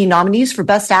of the nominees for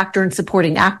Best Actor and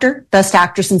Supporting Actor, Best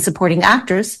Actress and Supporting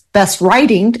Actress, Best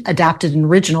Writing, Adapted and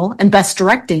Original, and Best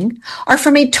Directing are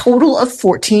from a total of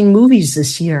 14 movies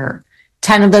this year.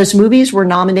 10 of those movies were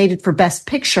nominated for Best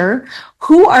Picture.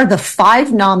 Who are the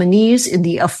 5 nominees in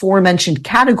the aforementioned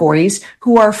categories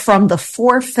who are from the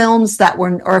 4 films that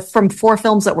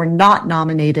were not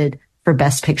nominated for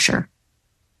Best Picture?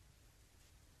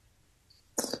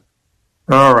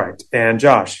 All right. And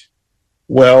Josh?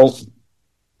 Well,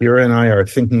 Vera and I are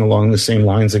thinking along the same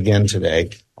lines again today,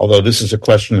 although this is a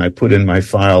question I put in my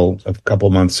file a couple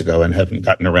months ago and haven't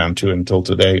gotten around to until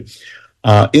today.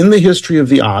 In the history of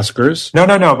the Oscars...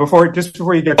 No. Before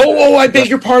you get... I beg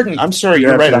your pardon. I'm sorry.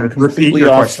 You're right. I'm completely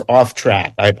off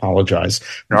track. I apologize.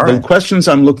 The questions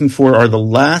I'm looking for are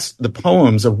the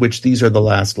poems of which these are the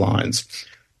last lines.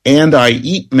 And I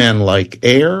eat men like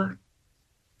air,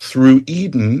 through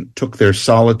Eden took their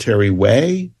solitary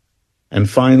way, and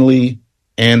finally,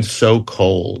 and so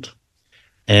cold.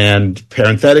 And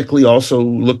parenthetically, also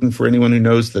looking for anyone who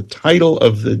knows the title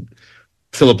of the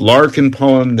Philip Larkin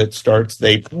poem that starts,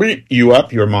 they beat you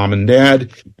up, your mom and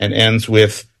dad, and ends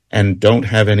with, and don't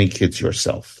have any kids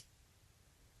yourself.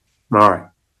 All right.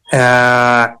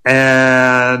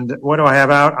 And what do I have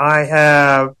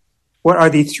out? What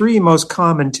are the 3 most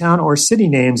common town or city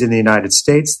names in the United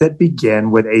States that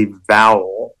begin with a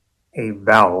vowel? A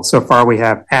vowel. So far we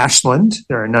have Ashland.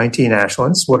 There are 19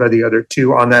 Ashlands. What are the other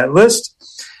 2 on that list?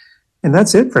 And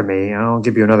that's it for me. I'll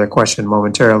give you another question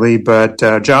momentarily. But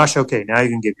Josh, okay, now you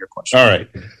can give your question. All right.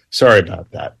 Sorry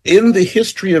about that. In the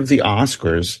history of the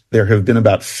Oscars, there have been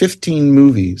about 15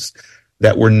 movies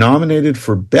that were nominated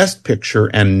for Best Picture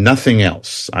and nothing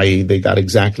else, i.e. they got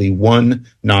exactly 1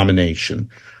 nomination.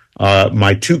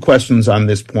 My 2 questions on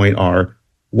this point are,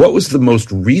 what was the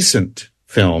most recent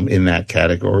film in that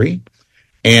category?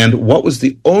 And what was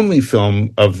the only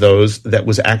film of those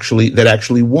that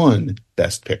actually won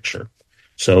Best Picture?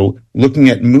 So looking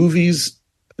at movies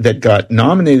that got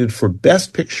nominated for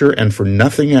Best Picture and for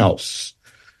nothing else,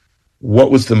 what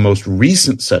was the most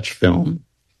recent such film?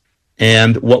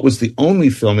 And what was the only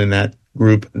film in that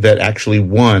group that actually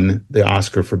won the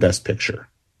Oscar for Best Picture?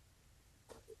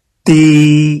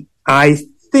 I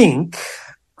think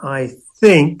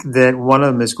that one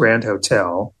of them is Grand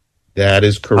Hotel. That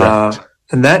is correct.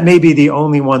 And that may be the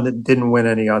only one that didn't win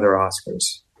any other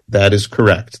Oscars. That is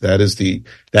correct. That is the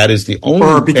only,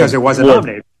 or because it wasn't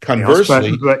nominated.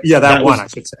 Conversely, but that one, I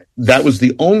should say. That was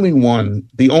the only one.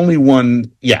 The only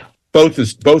one. Yeah, both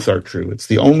are true. It's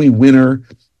the only winner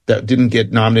that didn't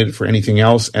get nominated for anything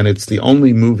else, and it's the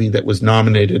only movie that was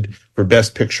nominated for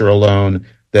Best Picture alone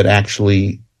that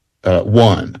actually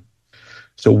won.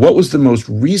 So, what was the most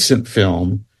recent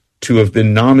film to have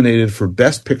been nominated for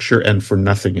Best Picture and for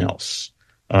nothing else?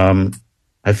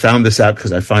 I found this out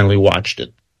because I finally watched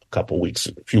it a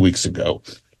few weeks ago,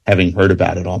 having heard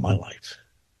about it all my life.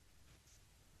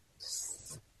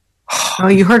 Oh,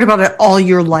 you heard about it all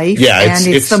your life? Yeah,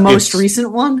 it's the most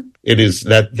recent one? It is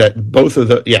that both of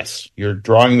the, yes, you're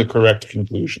drawing the correct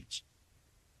conclusions.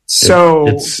 So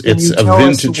it's a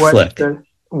vintage flick.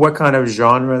 What kind of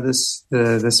genre this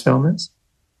film is?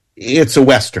 It's a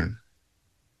Western.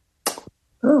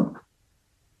 Oh.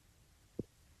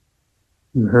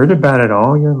 You heard about it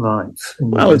all your life.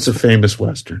 Well, it's a famous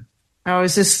Western. Oh,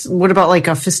 what about like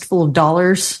A Fistful of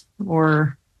Dollars?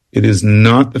 Or it is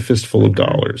not The Fistful of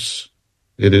Dollars.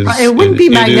 It is. It wouldn't be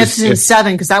Magnificent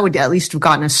Seven, because that would at least have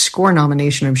gotten a score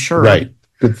nomination, I'm sure. Right.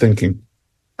 Good thinking.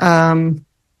 Huh.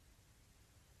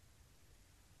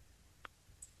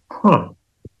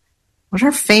 What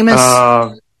are famous?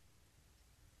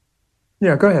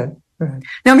 Yeah, go ahead. No,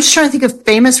 I'm just trying to think of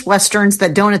famous Westerns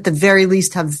that don't at the very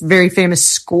least have very famous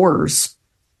scores.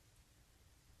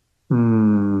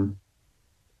 Right.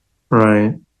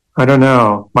 I don't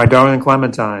know. My Darling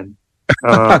Clementine.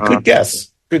 Good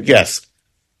guess.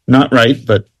 Not right,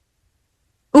 but.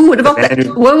 Ooh, what about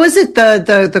what was it?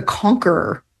 The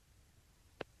Conqueror.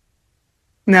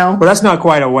 No. Well, that's not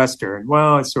quite a Western.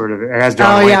 Well, it's sort of. It has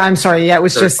John Wayne. Yeah, I'm sorry. Yeah, it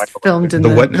was just filmed in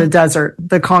the desert.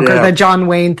 The Conqueror, the John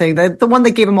Wayne thing, the one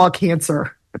that gave him all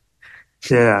cancer.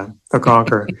 Yeah, The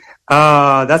Conqueror.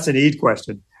 That's an Eid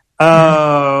question.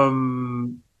 Not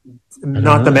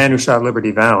The Man Who Shot Liberty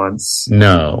Valance.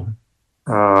 No.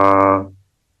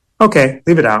 Okay,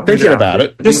 leave it out. Think about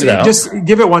it. Just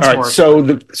give it once more.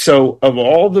 So of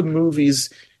all the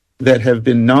movies that have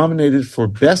been nominated for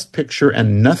Best Picture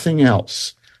and nothing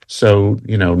else. So,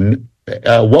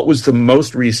 what was the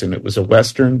most recent? It was a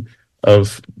Western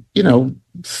of,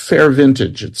 fair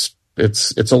vintage.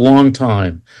 It's a long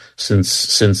time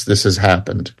since this has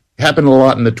happened. It happened a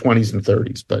lot in the 20s and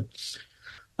 30s, but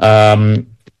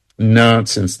not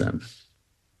since then.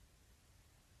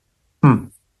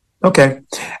 Okay.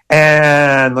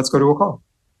 And let's go to a call.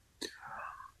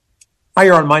 Hi,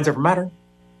 you're on Minds Over Matter.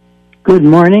 Good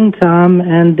morning, Tom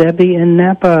and Debbie in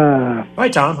Napa. Hi,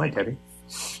 Tom. Hi, Debbie.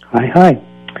 Hi.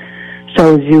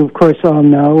 So, as you, of course, all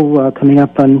know, coming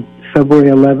up on February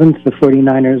 11th, the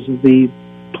 49ers will be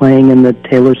playing in the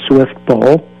Taylor Swift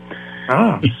Bowl.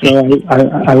 So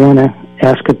I want to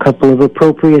ask a couple of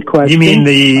appropriate questions. You mean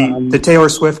the Taylor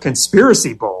Swift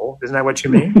Conspiracy Bowl? Isn't that what you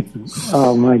mean?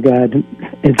 Oh, my God.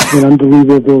 It's been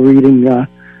unbelievable reading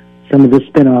some of the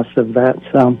spin-offs of that.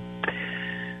 So,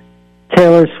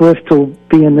 Taylor Swift will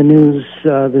be in the news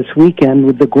this weekend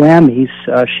with the Grammys.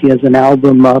 She has an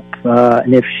album up,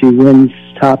 and if she wins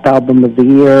Top Album of the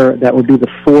Year, that would be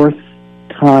the fourth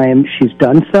time she's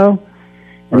done so,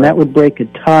 and that would break a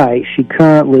tie. She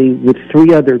currently, with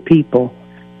three other people,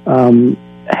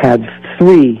 had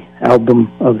 3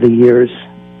 Album of the Year's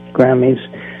Grammys.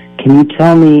 Can you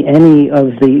tell me any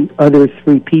of the other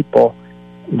 3 people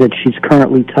that she's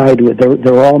currently tied with?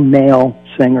 They're all male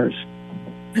singers.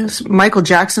 Is Michael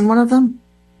Jackson one of them?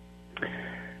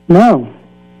 No.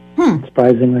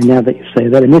 Surprisingly, now that you say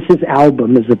that. And this is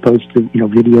album as opposed to,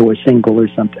 video or single or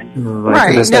something.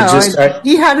 Right.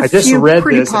 He had a few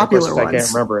pretty popular ones. I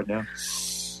can't remember it now.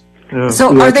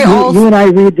 So are they all... You and I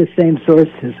read the same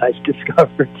sources, I've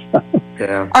discovered. So.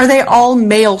 Yeah. Are they all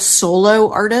male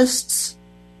solo artists?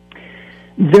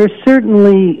 They're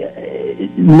certainly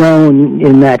known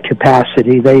in that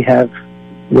capacity. They have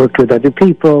worked with other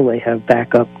people, they have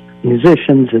backup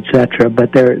musicians, etc.,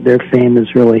 but their fame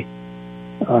is really...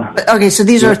 okay, so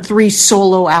these are 3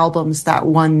 solo albums that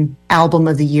won Album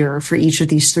of the Year for each of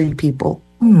these 3 people.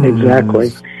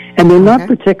 Exactly. And they're not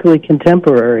particularly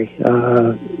contemporary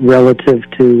relative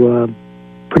to...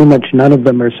 pretty much none of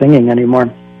them are singing anymore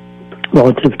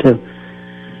relative to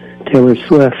Taylor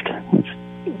Swift. It's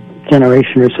a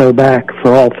generation or so back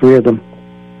for all 3 of them.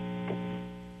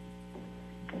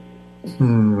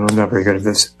 I'm not very good at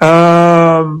this.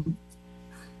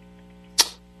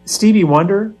 Stevie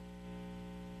Wonder?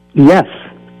 Yes.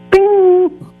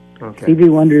 Bing! Okay. Stevie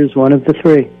Wonder is one of the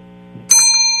 3.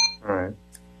 All right.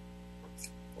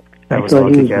 I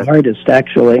thought he was an artist,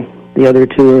 actually. The other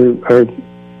 2 are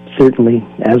certainly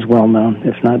as well known,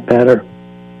 if not better.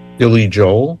 Billy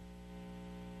Joel?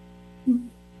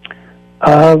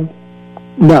 No.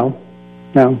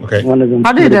 Okay. One of them.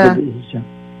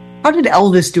 How did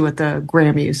Elvis do at the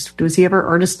Grammys? Was he ever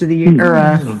Artist of the Year or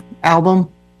album?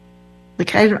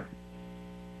 Apparently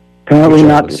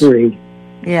not 3.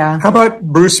 Yeah. How about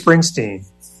Bruce Springsteen?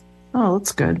 Oh,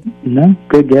 that's good. No,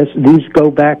 good guess. These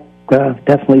go back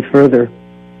definitely further.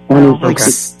 One is like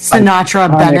Sinatra,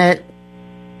 Bennett.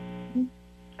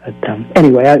 But,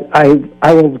 anyway,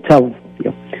 I will tell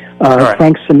you.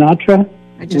 Frank Sinatra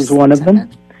was one of them,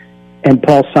 and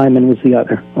Paul Simon was the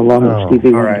other, along with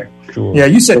Stevie Wonder. All right. Cool. Yeah,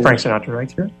 you said Frank Sinatra, right,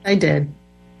 Kira? I did.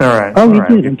 All right. Oh, you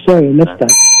did. I'm sorry, I missed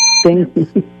that. Thing.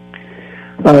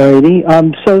 All righty.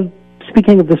 So,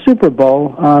 speaking of the Super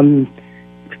Bowl, can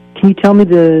you tell me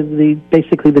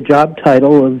basically the job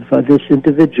title of this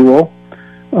individual?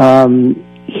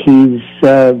 He's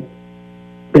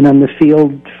been on the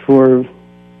field for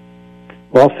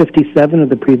all 57 of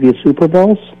the previous Super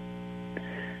Bowls.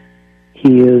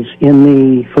 He is in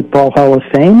the Football Hall of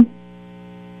Fame,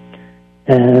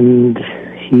 and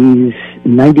he's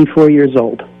 94 years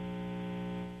old.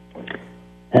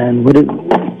 And what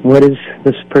is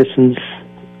this person's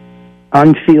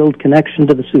on-field connection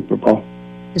to the Super Bowl?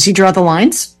 Does he draw the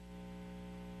lines?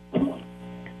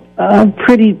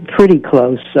 Pretty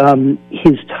close.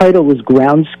 His title was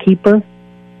groundskeeper,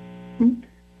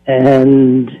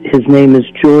 and his name is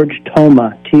George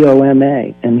Toma,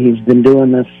 Toma, and he's been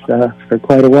doing this for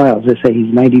quite a while. As I say,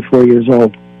 he's 94 years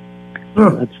old.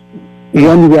 That's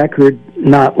one record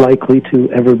not likely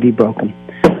to ever be broken.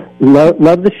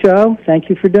 Love the show. Thank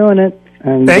you for doing it.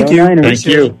 And Thank you. Thank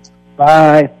you.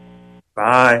 Bye.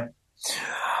 Bye.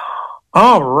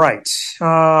 All right.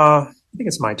 I think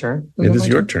it's my turn. It is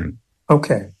your turn.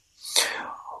 Okay.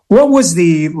 What was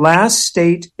the last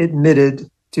state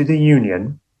admitted to the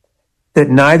Union that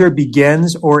neither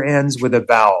begins or ends with a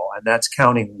vowel? And that's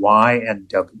counting Y and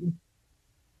W.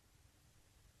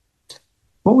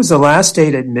 What was the last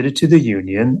state admitted to the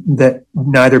Union that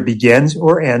neither begins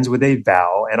or ends with a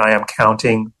vowel? And I am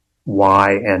counting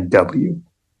Y and W.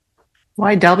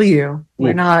 YW.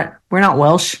 We're not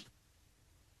Welsh.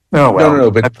 Oh well, no,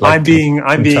 but I'm being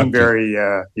very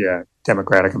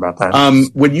democratic about that.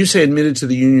 When you say admitted to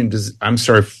the Union, I'm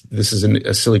sorry if this is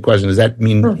a silly question. Does that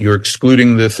mean you're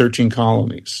excluding the 13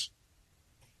 colonies?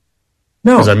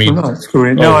 No, I'm not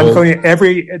excluding. No, I'm going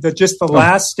just the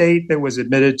last state that was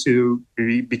admitted to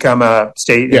become a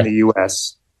state in the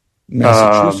U.S.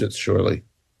 Massachusetts, surely.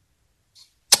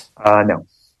 No.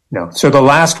 No. So the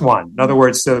last one. In other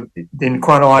words, in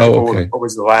chronological order, okay. what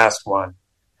was the last one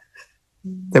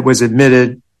that was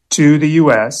admitted to the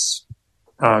U.S.,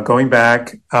 going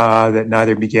back, that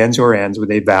neither begins or ends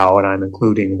with a vowel, and I'm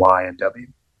including Y and W?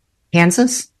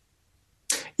 Kansas?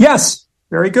 Yes.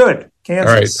 Very good.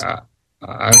 Kansas. All right.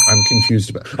 I'm confused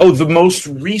about. Oh, the most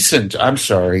recent. I'm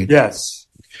sorry. Yes.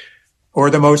 Or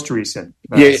the most recent.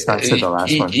 Yeah, I said the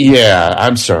last one. Yeah,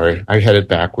 I'm sorry. I had it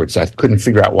backwards. I couldn't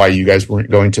figure out why you guys weren't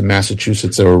going to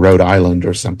Massachusetts or Rhode Island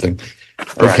or something.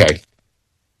 Okay.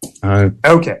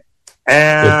 Okay.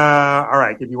 All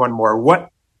right. Give you one more.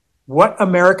 What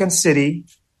American city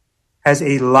has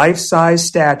a life-size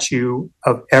statue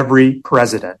of every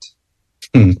president?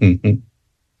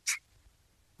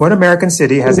 What American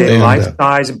city has a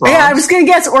life-size bronze? Yeah, I was going to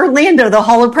guess Orlando, the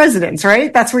Hall of Presidents,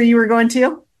 right? That's where you were going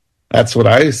to? That's what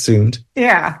I assumed.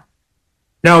 Yeah.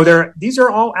 No, these are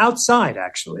all outside,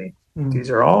 actually. These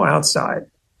are all outside.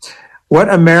 What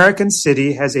American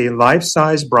city has a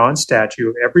life-size bronze statue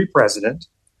of every president,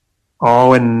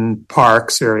 all in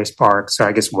parks, various parks? So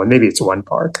I guess maybe it's one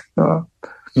park.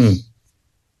 It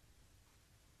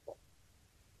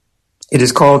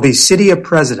is called the City of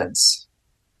Presidents.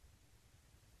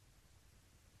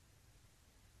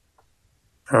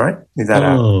 All right, leave that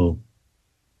out.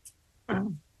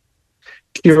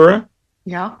 Kira?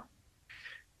 Yeah.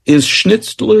 Is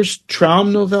Schnitzler's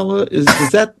Traum novella, does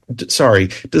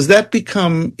that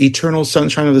become Eternal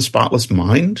Sunshine of the Spotless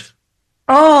Mind?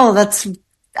 Oh,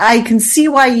 I can see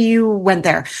why you went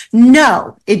there.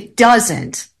 No, it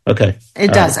doesn't. Okay.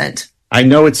 It doesn't. I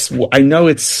know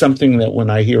it's something that when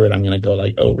I hear it, I'm going to go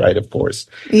like, oh, right, of course.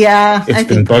 Yeah. It's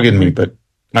been bugging me, but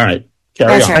all right.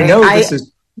 Carry on. Right.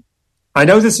 I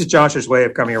know this is Josh's way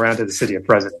of coming around to the City of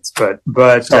Presidents, but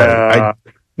sorry,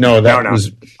 no.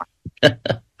 Was.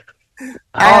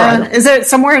 Is it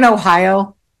somewhere in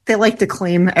Ohio? They like to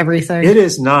claim everything. It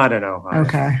is not in Ohio.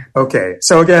 Okay.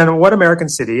 So again, what American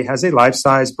city has a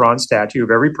life-size bronze statue of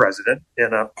every president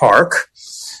in a park?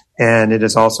 And it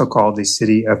is also called the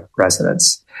City of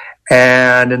Presidents.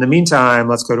 And in the meantime,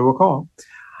 let's go to a call.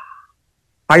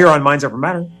 Hi, you're on Minds Over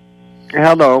Matter.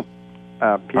 Hello,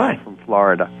 Peter Hi. from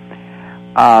Florida.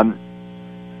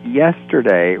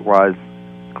 Yesterday was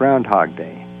Groundhog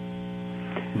Day.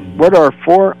 What are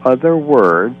 4 other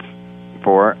words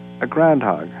for a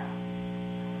groundhog?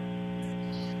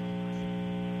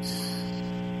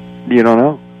 You don't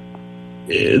know?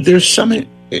 There's some.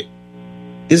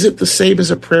 Is it the same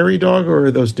as a prairie dog, or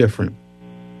are those different?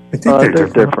 I think they're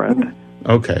different.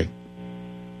 Okay.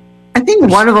 I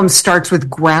think one of them starts with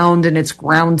ground, and it's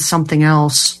ground something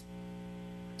else.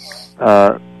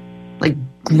 Like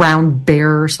ground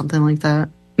bear or something like that.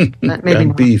 Maybe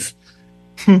not. Beef.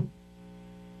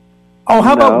 Oh,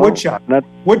 how about woodchuck?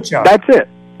 Woodchuck. That's it.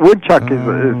 Woodchuck is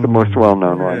the most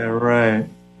well-known one. Yeah, right.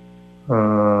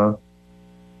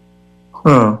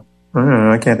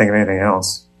 I can't think of anything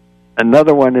else.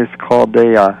 Another one is called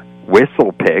a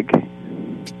whistle pig.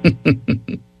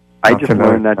 I just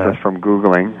learned that just from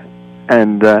Googling.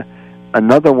 And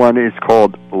another one is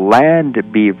called land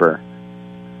beaver.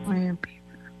 Land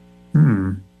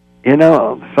beaver. You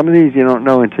know, some of these you don't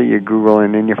know until you Google,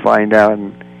 and then you find out.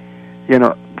 And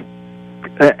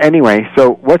anyway,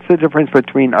 so what's the difference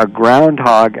between a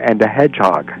groundhog and a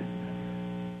hedgehog?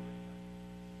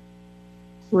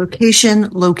 Location.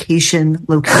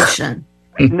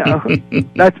 No,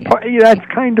 that's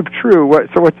kind of true.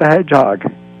 So what's a hedgehog?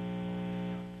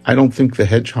 I don't think the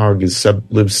hedgehog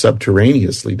lives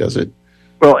subterraneously, does it?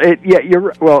 Well,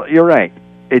 you're right.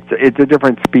 It's a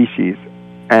different species,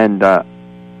 and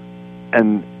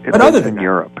it lives in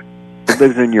Europe. It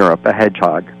lives in Europe. A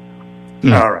hedgehog.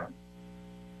 All right.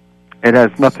 It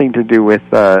has nothing to do with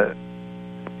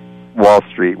Wall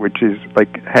Street, which is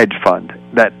like hedge fund.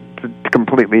 That's a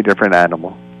completely different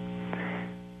animal.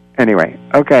 Anyway,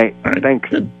 okay. Right. Thanks.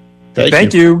 Good.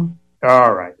 Thank you.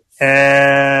 All right.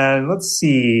 And let's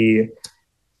see.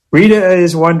 Rita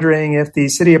is wondering if the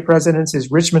City of Presidents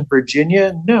is Richmond,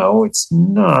 Virginia. No, it's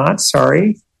not.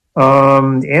 Sorry.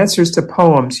 Answers to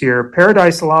poems here.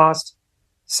 Paradise Lost,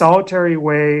 Solitary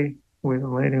Way with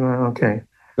Lady. Okay.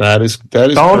 That is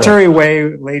Solitary correct.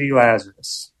 Way, Lady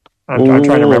Lazarus. I'm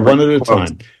trying to remember. One at a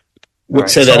time. Right.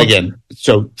 Say that again.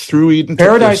 So Through Eden,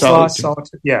 Paradise Lost,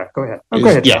 Solitary. Yeah, go ahead. Go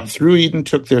ahead. Yeah, Through Eden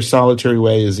took their solitary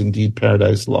way is indeed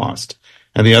Paradise Lost.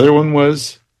 And the other one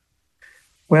was?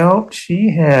 Well, she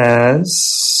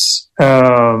has.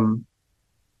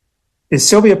 Is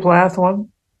Sylvia Plath one?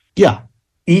 Yeah.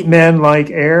 Eat men like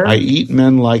air. I eat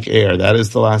men like air. That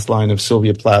is the last line of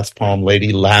Sylvia Plath's poem,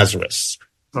 Lady Lazarus.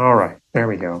 All right. There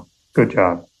we go. Good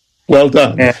job. Well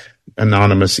done,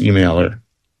 anonymous emailer.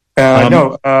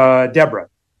 Deborah.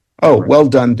 Oh, well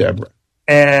done, Deborah.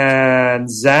 And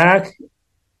Zach,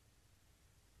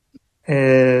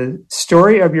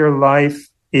 story of your life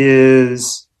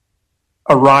is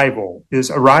Arrival.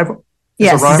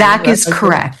 Yes, Zach is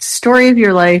correct. Story of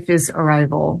your life is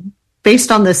Arrival,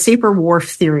 based on the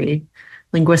Sapir-Whorf theory,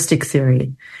 linguistic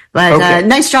theory. But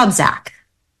nice job, Zach.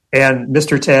 And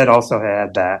Mr. Ted also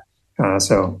had that. Nice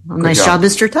job,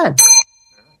 Mr. Ted.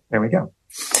 There we go.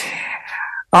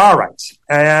 All right,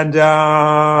 and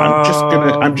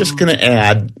I'm just gonna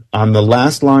add on the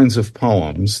last lines of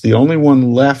poems. The only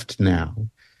one left now.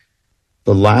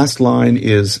 The last line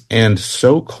is "and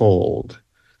so cold."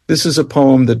 This is a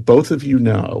poem that both of you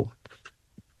know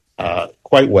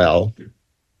quite well,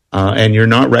 and you're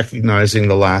not recognizing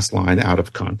the last line out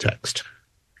of context.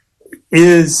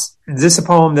 Is this a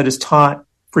poem that is taught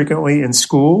frequently in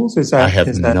schools? I have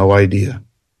no idea.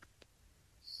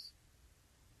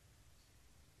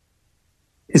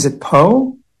 Is it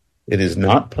Poe? It is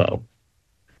not Poe.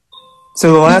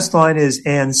 So the last line is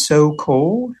 "and so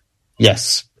cold"?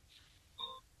 Yes.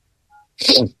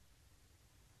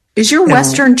 Is your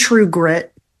Western True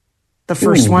Grit the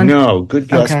first one? No, good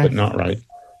guess, but not right.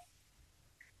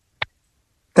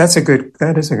 That is a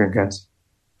good guess.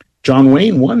 John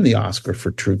Wayne won the Oscar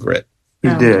for True Grit. He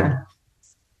did.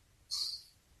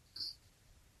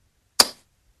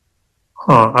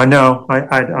 I know.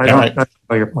 I don't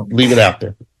know your point. Leave it out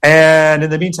there. And in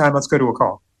the meantime, let's go to a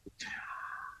call.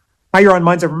 Hi, you're on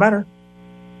Minds Over Matter.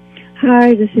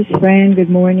 Hi, this is Fran. Good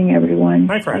morning, everyone.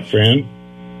 Hi, Fran. Hi, Fran.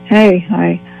 Hey,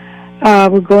 hi.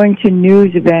 We're going to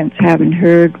news events. Haven't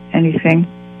heard anything.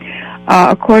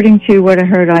 According to what I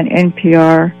heard on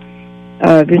NPR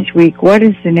this week, what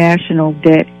is the national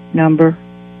debt number?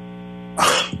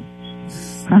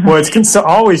 Well, it's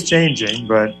always changing,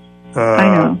 but... I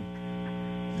know.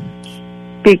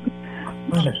 Big.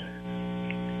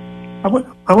 I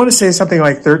want to say something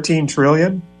like 13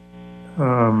 trillion.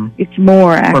 It's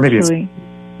more, actually. Or maybe it's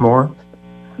more?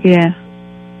 Yeah.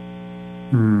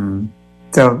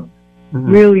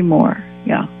 Really more,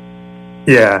 yeah.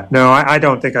 Yeah, no, I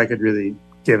don't think I could really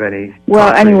give any...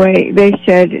 Well, anyway, they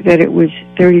said that it was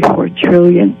 34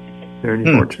 trillion.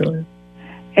 34 trillion.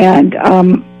 And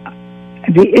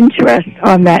the interest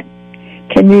on that,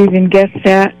 can you even guess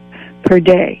that per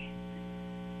day?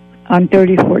 On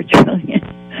 34 trillion.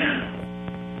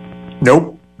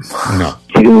 Nope. No.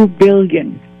 2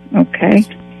 billion. Okay.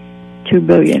 2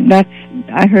 billion.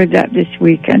 I heard that this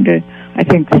week, and I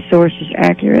think the source is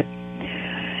accurate.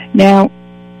 Now,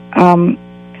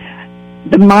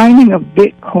 the mining of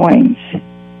bitcoins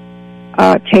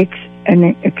takes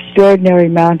an extraordinary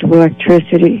amount of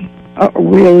electricity, a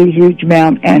really huge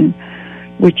amount, and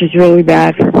which is really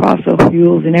bad for fossil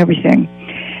fuels and everything.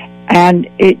 And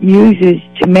it uses,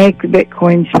 to make the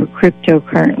bitcoins for crypto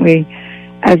currently,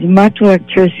 as much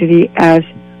electricity as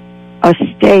a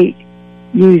state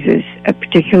uses, a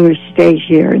particular state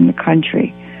here in the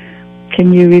country.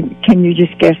 Can you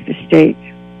just guess the state?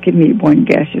 Give me one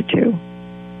guess or two.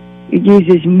 It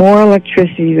uses more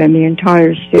electricity than the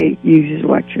entire state uses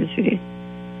electricity.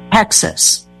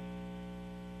 Texas.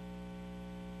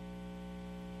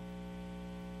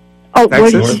 Oh,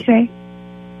 Texas? What did you say?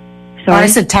 Sorry? I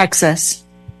said Texas.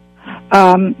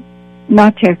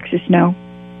 Not Texas, no.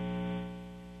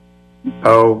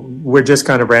 Oh, we're just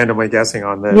kind of randomly guessing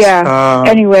on this. Yeah.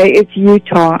 Anyway, it's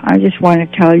Utah. I just want to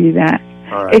tell you that.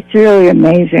 All right. It's really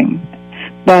amazing.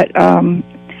 But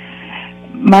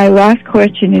my last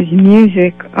question is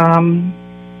music.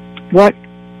 What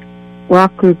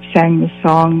rock group sang the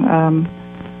song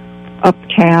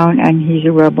Uptown and He's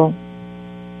a Rebel?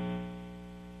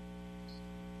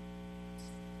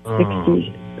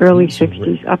 60s, early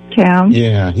 60s, Uptown.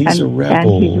 Yeah, he's a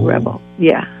rebel. And He's a Rebel,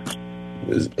 yeah.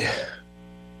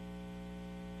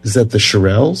 Is that the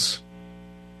Shirelles?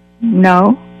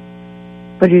 No,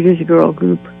 but it is a girl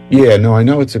group. Yeah, no, I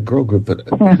know it's a girl group, but...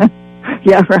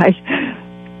 yeah, right.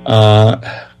 I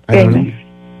don't know.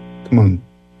 Come on,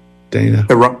 Dana.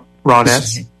 The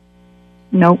Ronettes?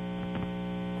 Nope.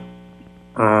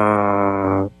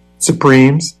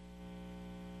 Supremes?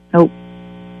 Nope.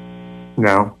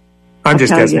 No. I'm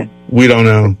just guessing. We don't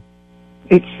know.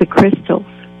 It's the Crystals.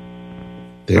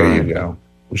 There you go.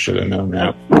 We should have known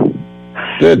that.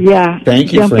 Good. Yeah.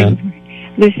 Thank you, friend.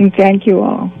 Listen, thank you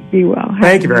all. Be well.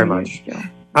 Thank you very much.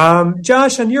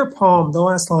 Josh, on your poem, the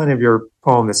last line of your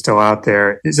poem that's still out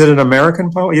there, is it an American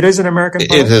poet? It is an American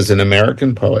poet? It is an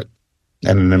American poet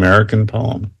and an American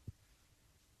poem.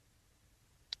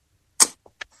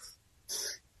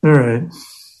 All right.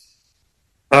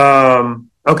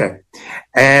 Okay.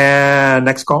 And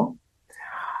next call.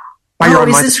 Oh,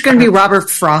 is this going to be Robert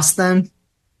Frost then?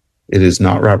 It is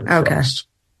not Robert Frost.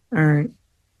 All right.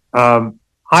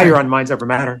 Hi, you're on Minds Over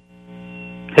Matter.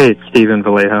 Hey, it's Stephen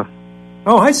Vallejo.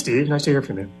 Oh, hi, Steve. Nice to hear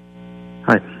from you.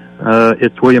 Hi.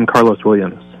 It's William Carlos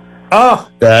Williams. Oh,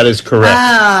 that is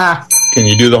correct. Can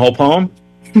you do the whole poem?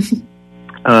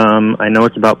 I know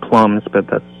it's about plums, but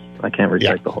I can't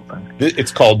recite the whole thing.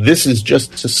 It's called "This Is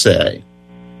Just to Say,"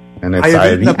 and it's I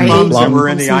have the plums that were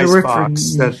in the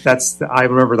icebox. I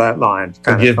remember that line.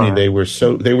 Forgive me, they were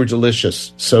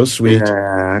delicious, so sweet.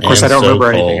 Yeah, of course, I don't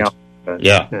remember anything else. But,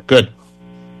 yeah, good.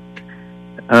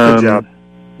 Good job.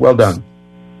 Well done.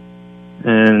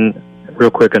 And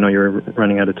real quick, I know you're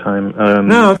running out of time.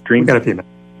 No, we got a few minutes.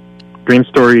 Dream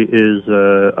Story is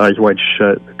Eyes Wide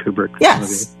Shut, the Kubrick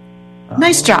movie.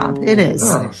 Nice job. It is.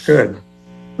 Oh, good.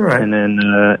 All right. And then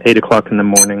 8 o'clock in the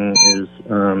morning is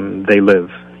They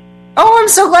Live. Oh, I'm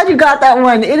so glad you got that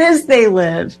one. It is They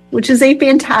Live, which is a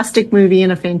fantastic movie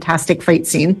and a fantastic fight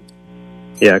scene.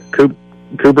 Yeah,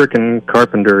 Kubrick and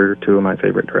Carpenter are two of my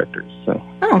favorite directors. So.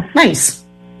 Oh, nice.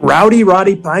 Rowdy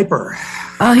Roddy Piper.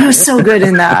 Oh, he was so good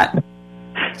in that.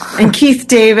 And Keith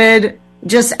David,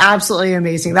 just absolutely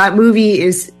amazing. That movie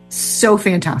is so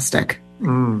fantastic.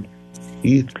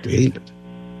 Keith David.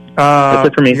 That's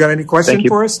it for me. You got any question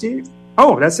for us, Steve?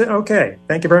 Oh, that's it. Okay.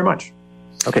 Thank you very much.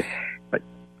 Okay. Bye.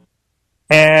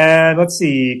 And let's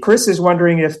see. Chris is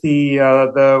wondering if the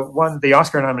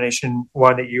Oscar nomination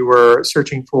one that you were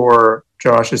searching for,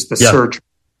 Josh, is The Search.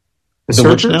 The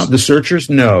Searchers? The Searchers?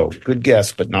 No. Good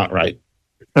guess, but not right.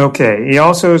 Okay. He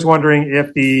also is wondering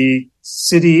if the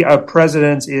city of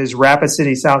Presidents is Rapid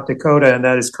City, South Dakota, and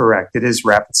that is correct. It is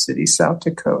Rapid City, South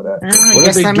Dakota. I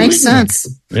guess that makes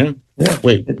sense. Yeah.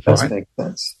 Wait. It does make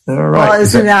sense. All right. Well,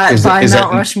 isn't that by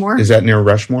Mount Rushmore? Is that near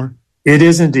Rushmore? It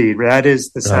is indeed. That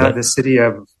is the city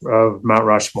of Mount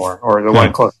Rushmore, or the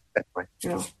one close. Anyway.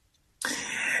 Yeah.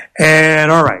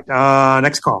 And all right.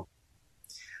 Next call.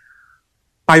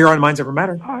 Hi, you're on Minds Over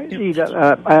Matter. Hi, Steve.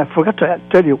 I forgot to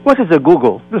tell you, what is a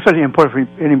Google? This is very important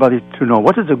for anybody to know.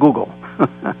 What is a Google?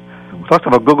 We talked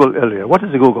about Google earlier. What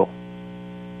is a Google?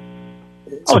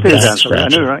 Take a answer. I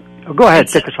know, right? Go ahead,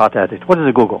 take a shot at it. What is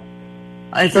a Google?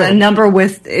 It's a number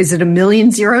with, is it a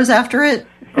million zeros after it?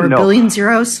 Or a billion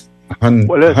zeros?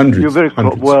 Hundreds. You're very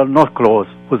close. Well, not close.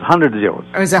 It was 100 zeros.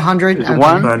 Or is it 100? It's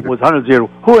one was 100 zeros.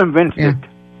 Who invented it?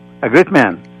 A great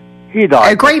man. He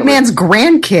died. A great man's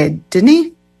grandkid, didn't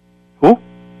he? Who?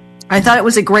 I thought it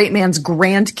was a great man's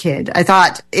grandkid. I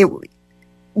thought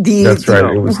That's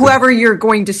right. Whoever you're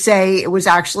going to say, it was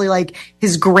actually like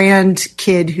his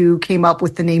grandkid who came up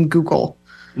with the name Google.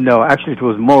 No, actually, it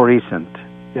was more recent.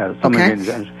 Yeah,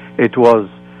 it was.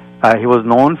 He was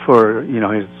known for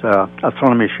his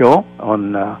astronomy show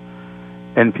on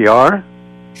NPR.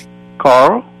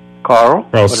 Carl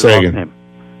Sagan.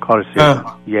 Carl Sagan.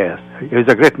 Yes, he's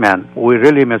a great man. We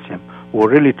really miss him. We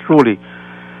really, truly,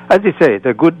 as they say,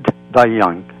 the good die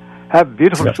young. Have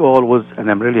beautiful show always, and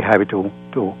I'm really happy to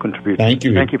contribute. Thank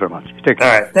you. Thank you very much. Take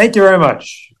care. All right. Thank you very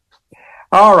much.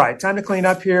 All right. Time to clean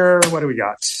up here. What do we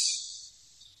got?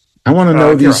 I want to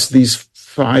know these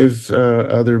 5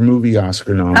 other movie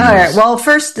Oscar nominees. All right. Well,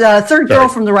 first, Third Girl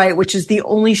from the Right, which is the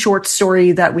only short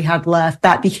story that we had left,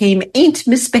 that became Ain't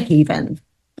Misbehavin'.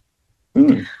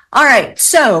 All right.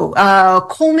 So,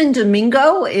 Coleman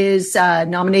Domingo is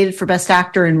nominated for Best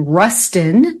Actor in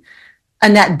Rustin.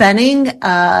 Annette Bening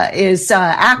is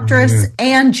actress,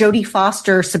 and Jodie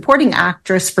Foster, supporting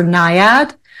actress for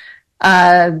Nyad.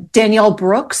 Danielle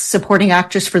Brooks, supporting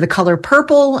actress for The Color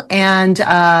Purple, and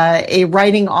a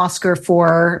writing Oscar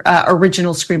for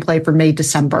original screenplay for May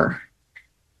December.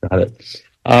 Got it.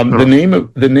 The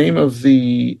name of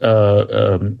the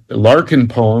Larkin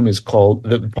poem is called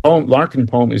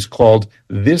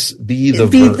 "This Be the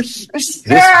Verse." This be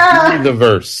the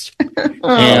verse.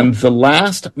 And the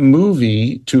last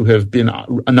movie to have been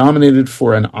nominated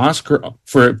for an Oscar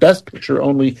for Best Picture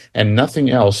only and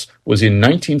nothing else was in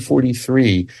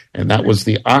 1943, and that was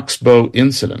the Oxbow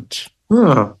Incident.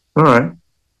 Oh, all right.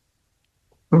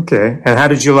 Okay. And how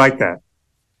did you like that?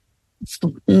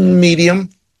 Medium.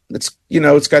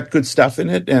 It's got good stuff in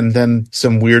it, and then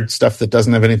some weird stuff that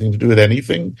doesn't have anything to do with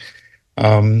anything.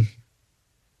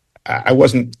 I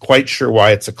wasn't quite sure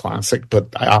why it's a classic, but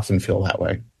I often feel that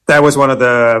way. That was one of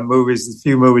the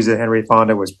few movies that Henry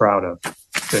Fonda was proud of.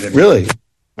 Really?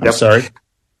 I'm sorry.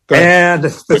 And the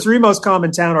 3 most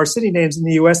common town or city names in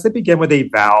the U.S. that begin with a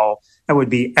vowel. That would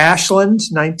be Ashland,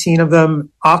 19 of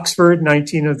them, Oxford,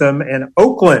 19 of them, and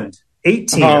Oakland,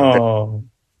 18 of them.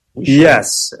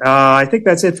 Yes. I think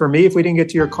that's it for me. If we didn't get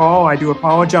to your call, I do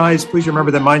apologize. Please remember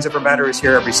that Minds Over Matter is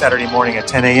here every Saturday morning at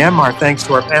 10 a.m. Our thanks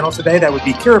to our panel today. That would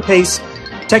be Kira Pace,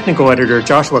 Technical editor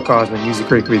Joshua Kosman, Music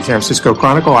Critic of the San Francisco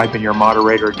Chronicle. I've been your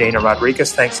moderator, Dana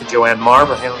Rodriguez. Thanks to Joanne Marr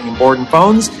for handling board and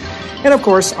phones. And, of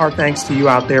course, our thanks to you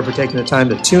out there for taking the time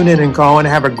to tune in and call in.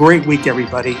 Have a great week,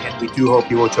 everybody, and we do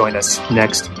hope you will join us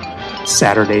next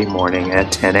Saturday morning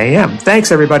at 10 a.m.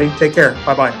 Thanks, everybody. Take care.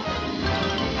 Bye-bye.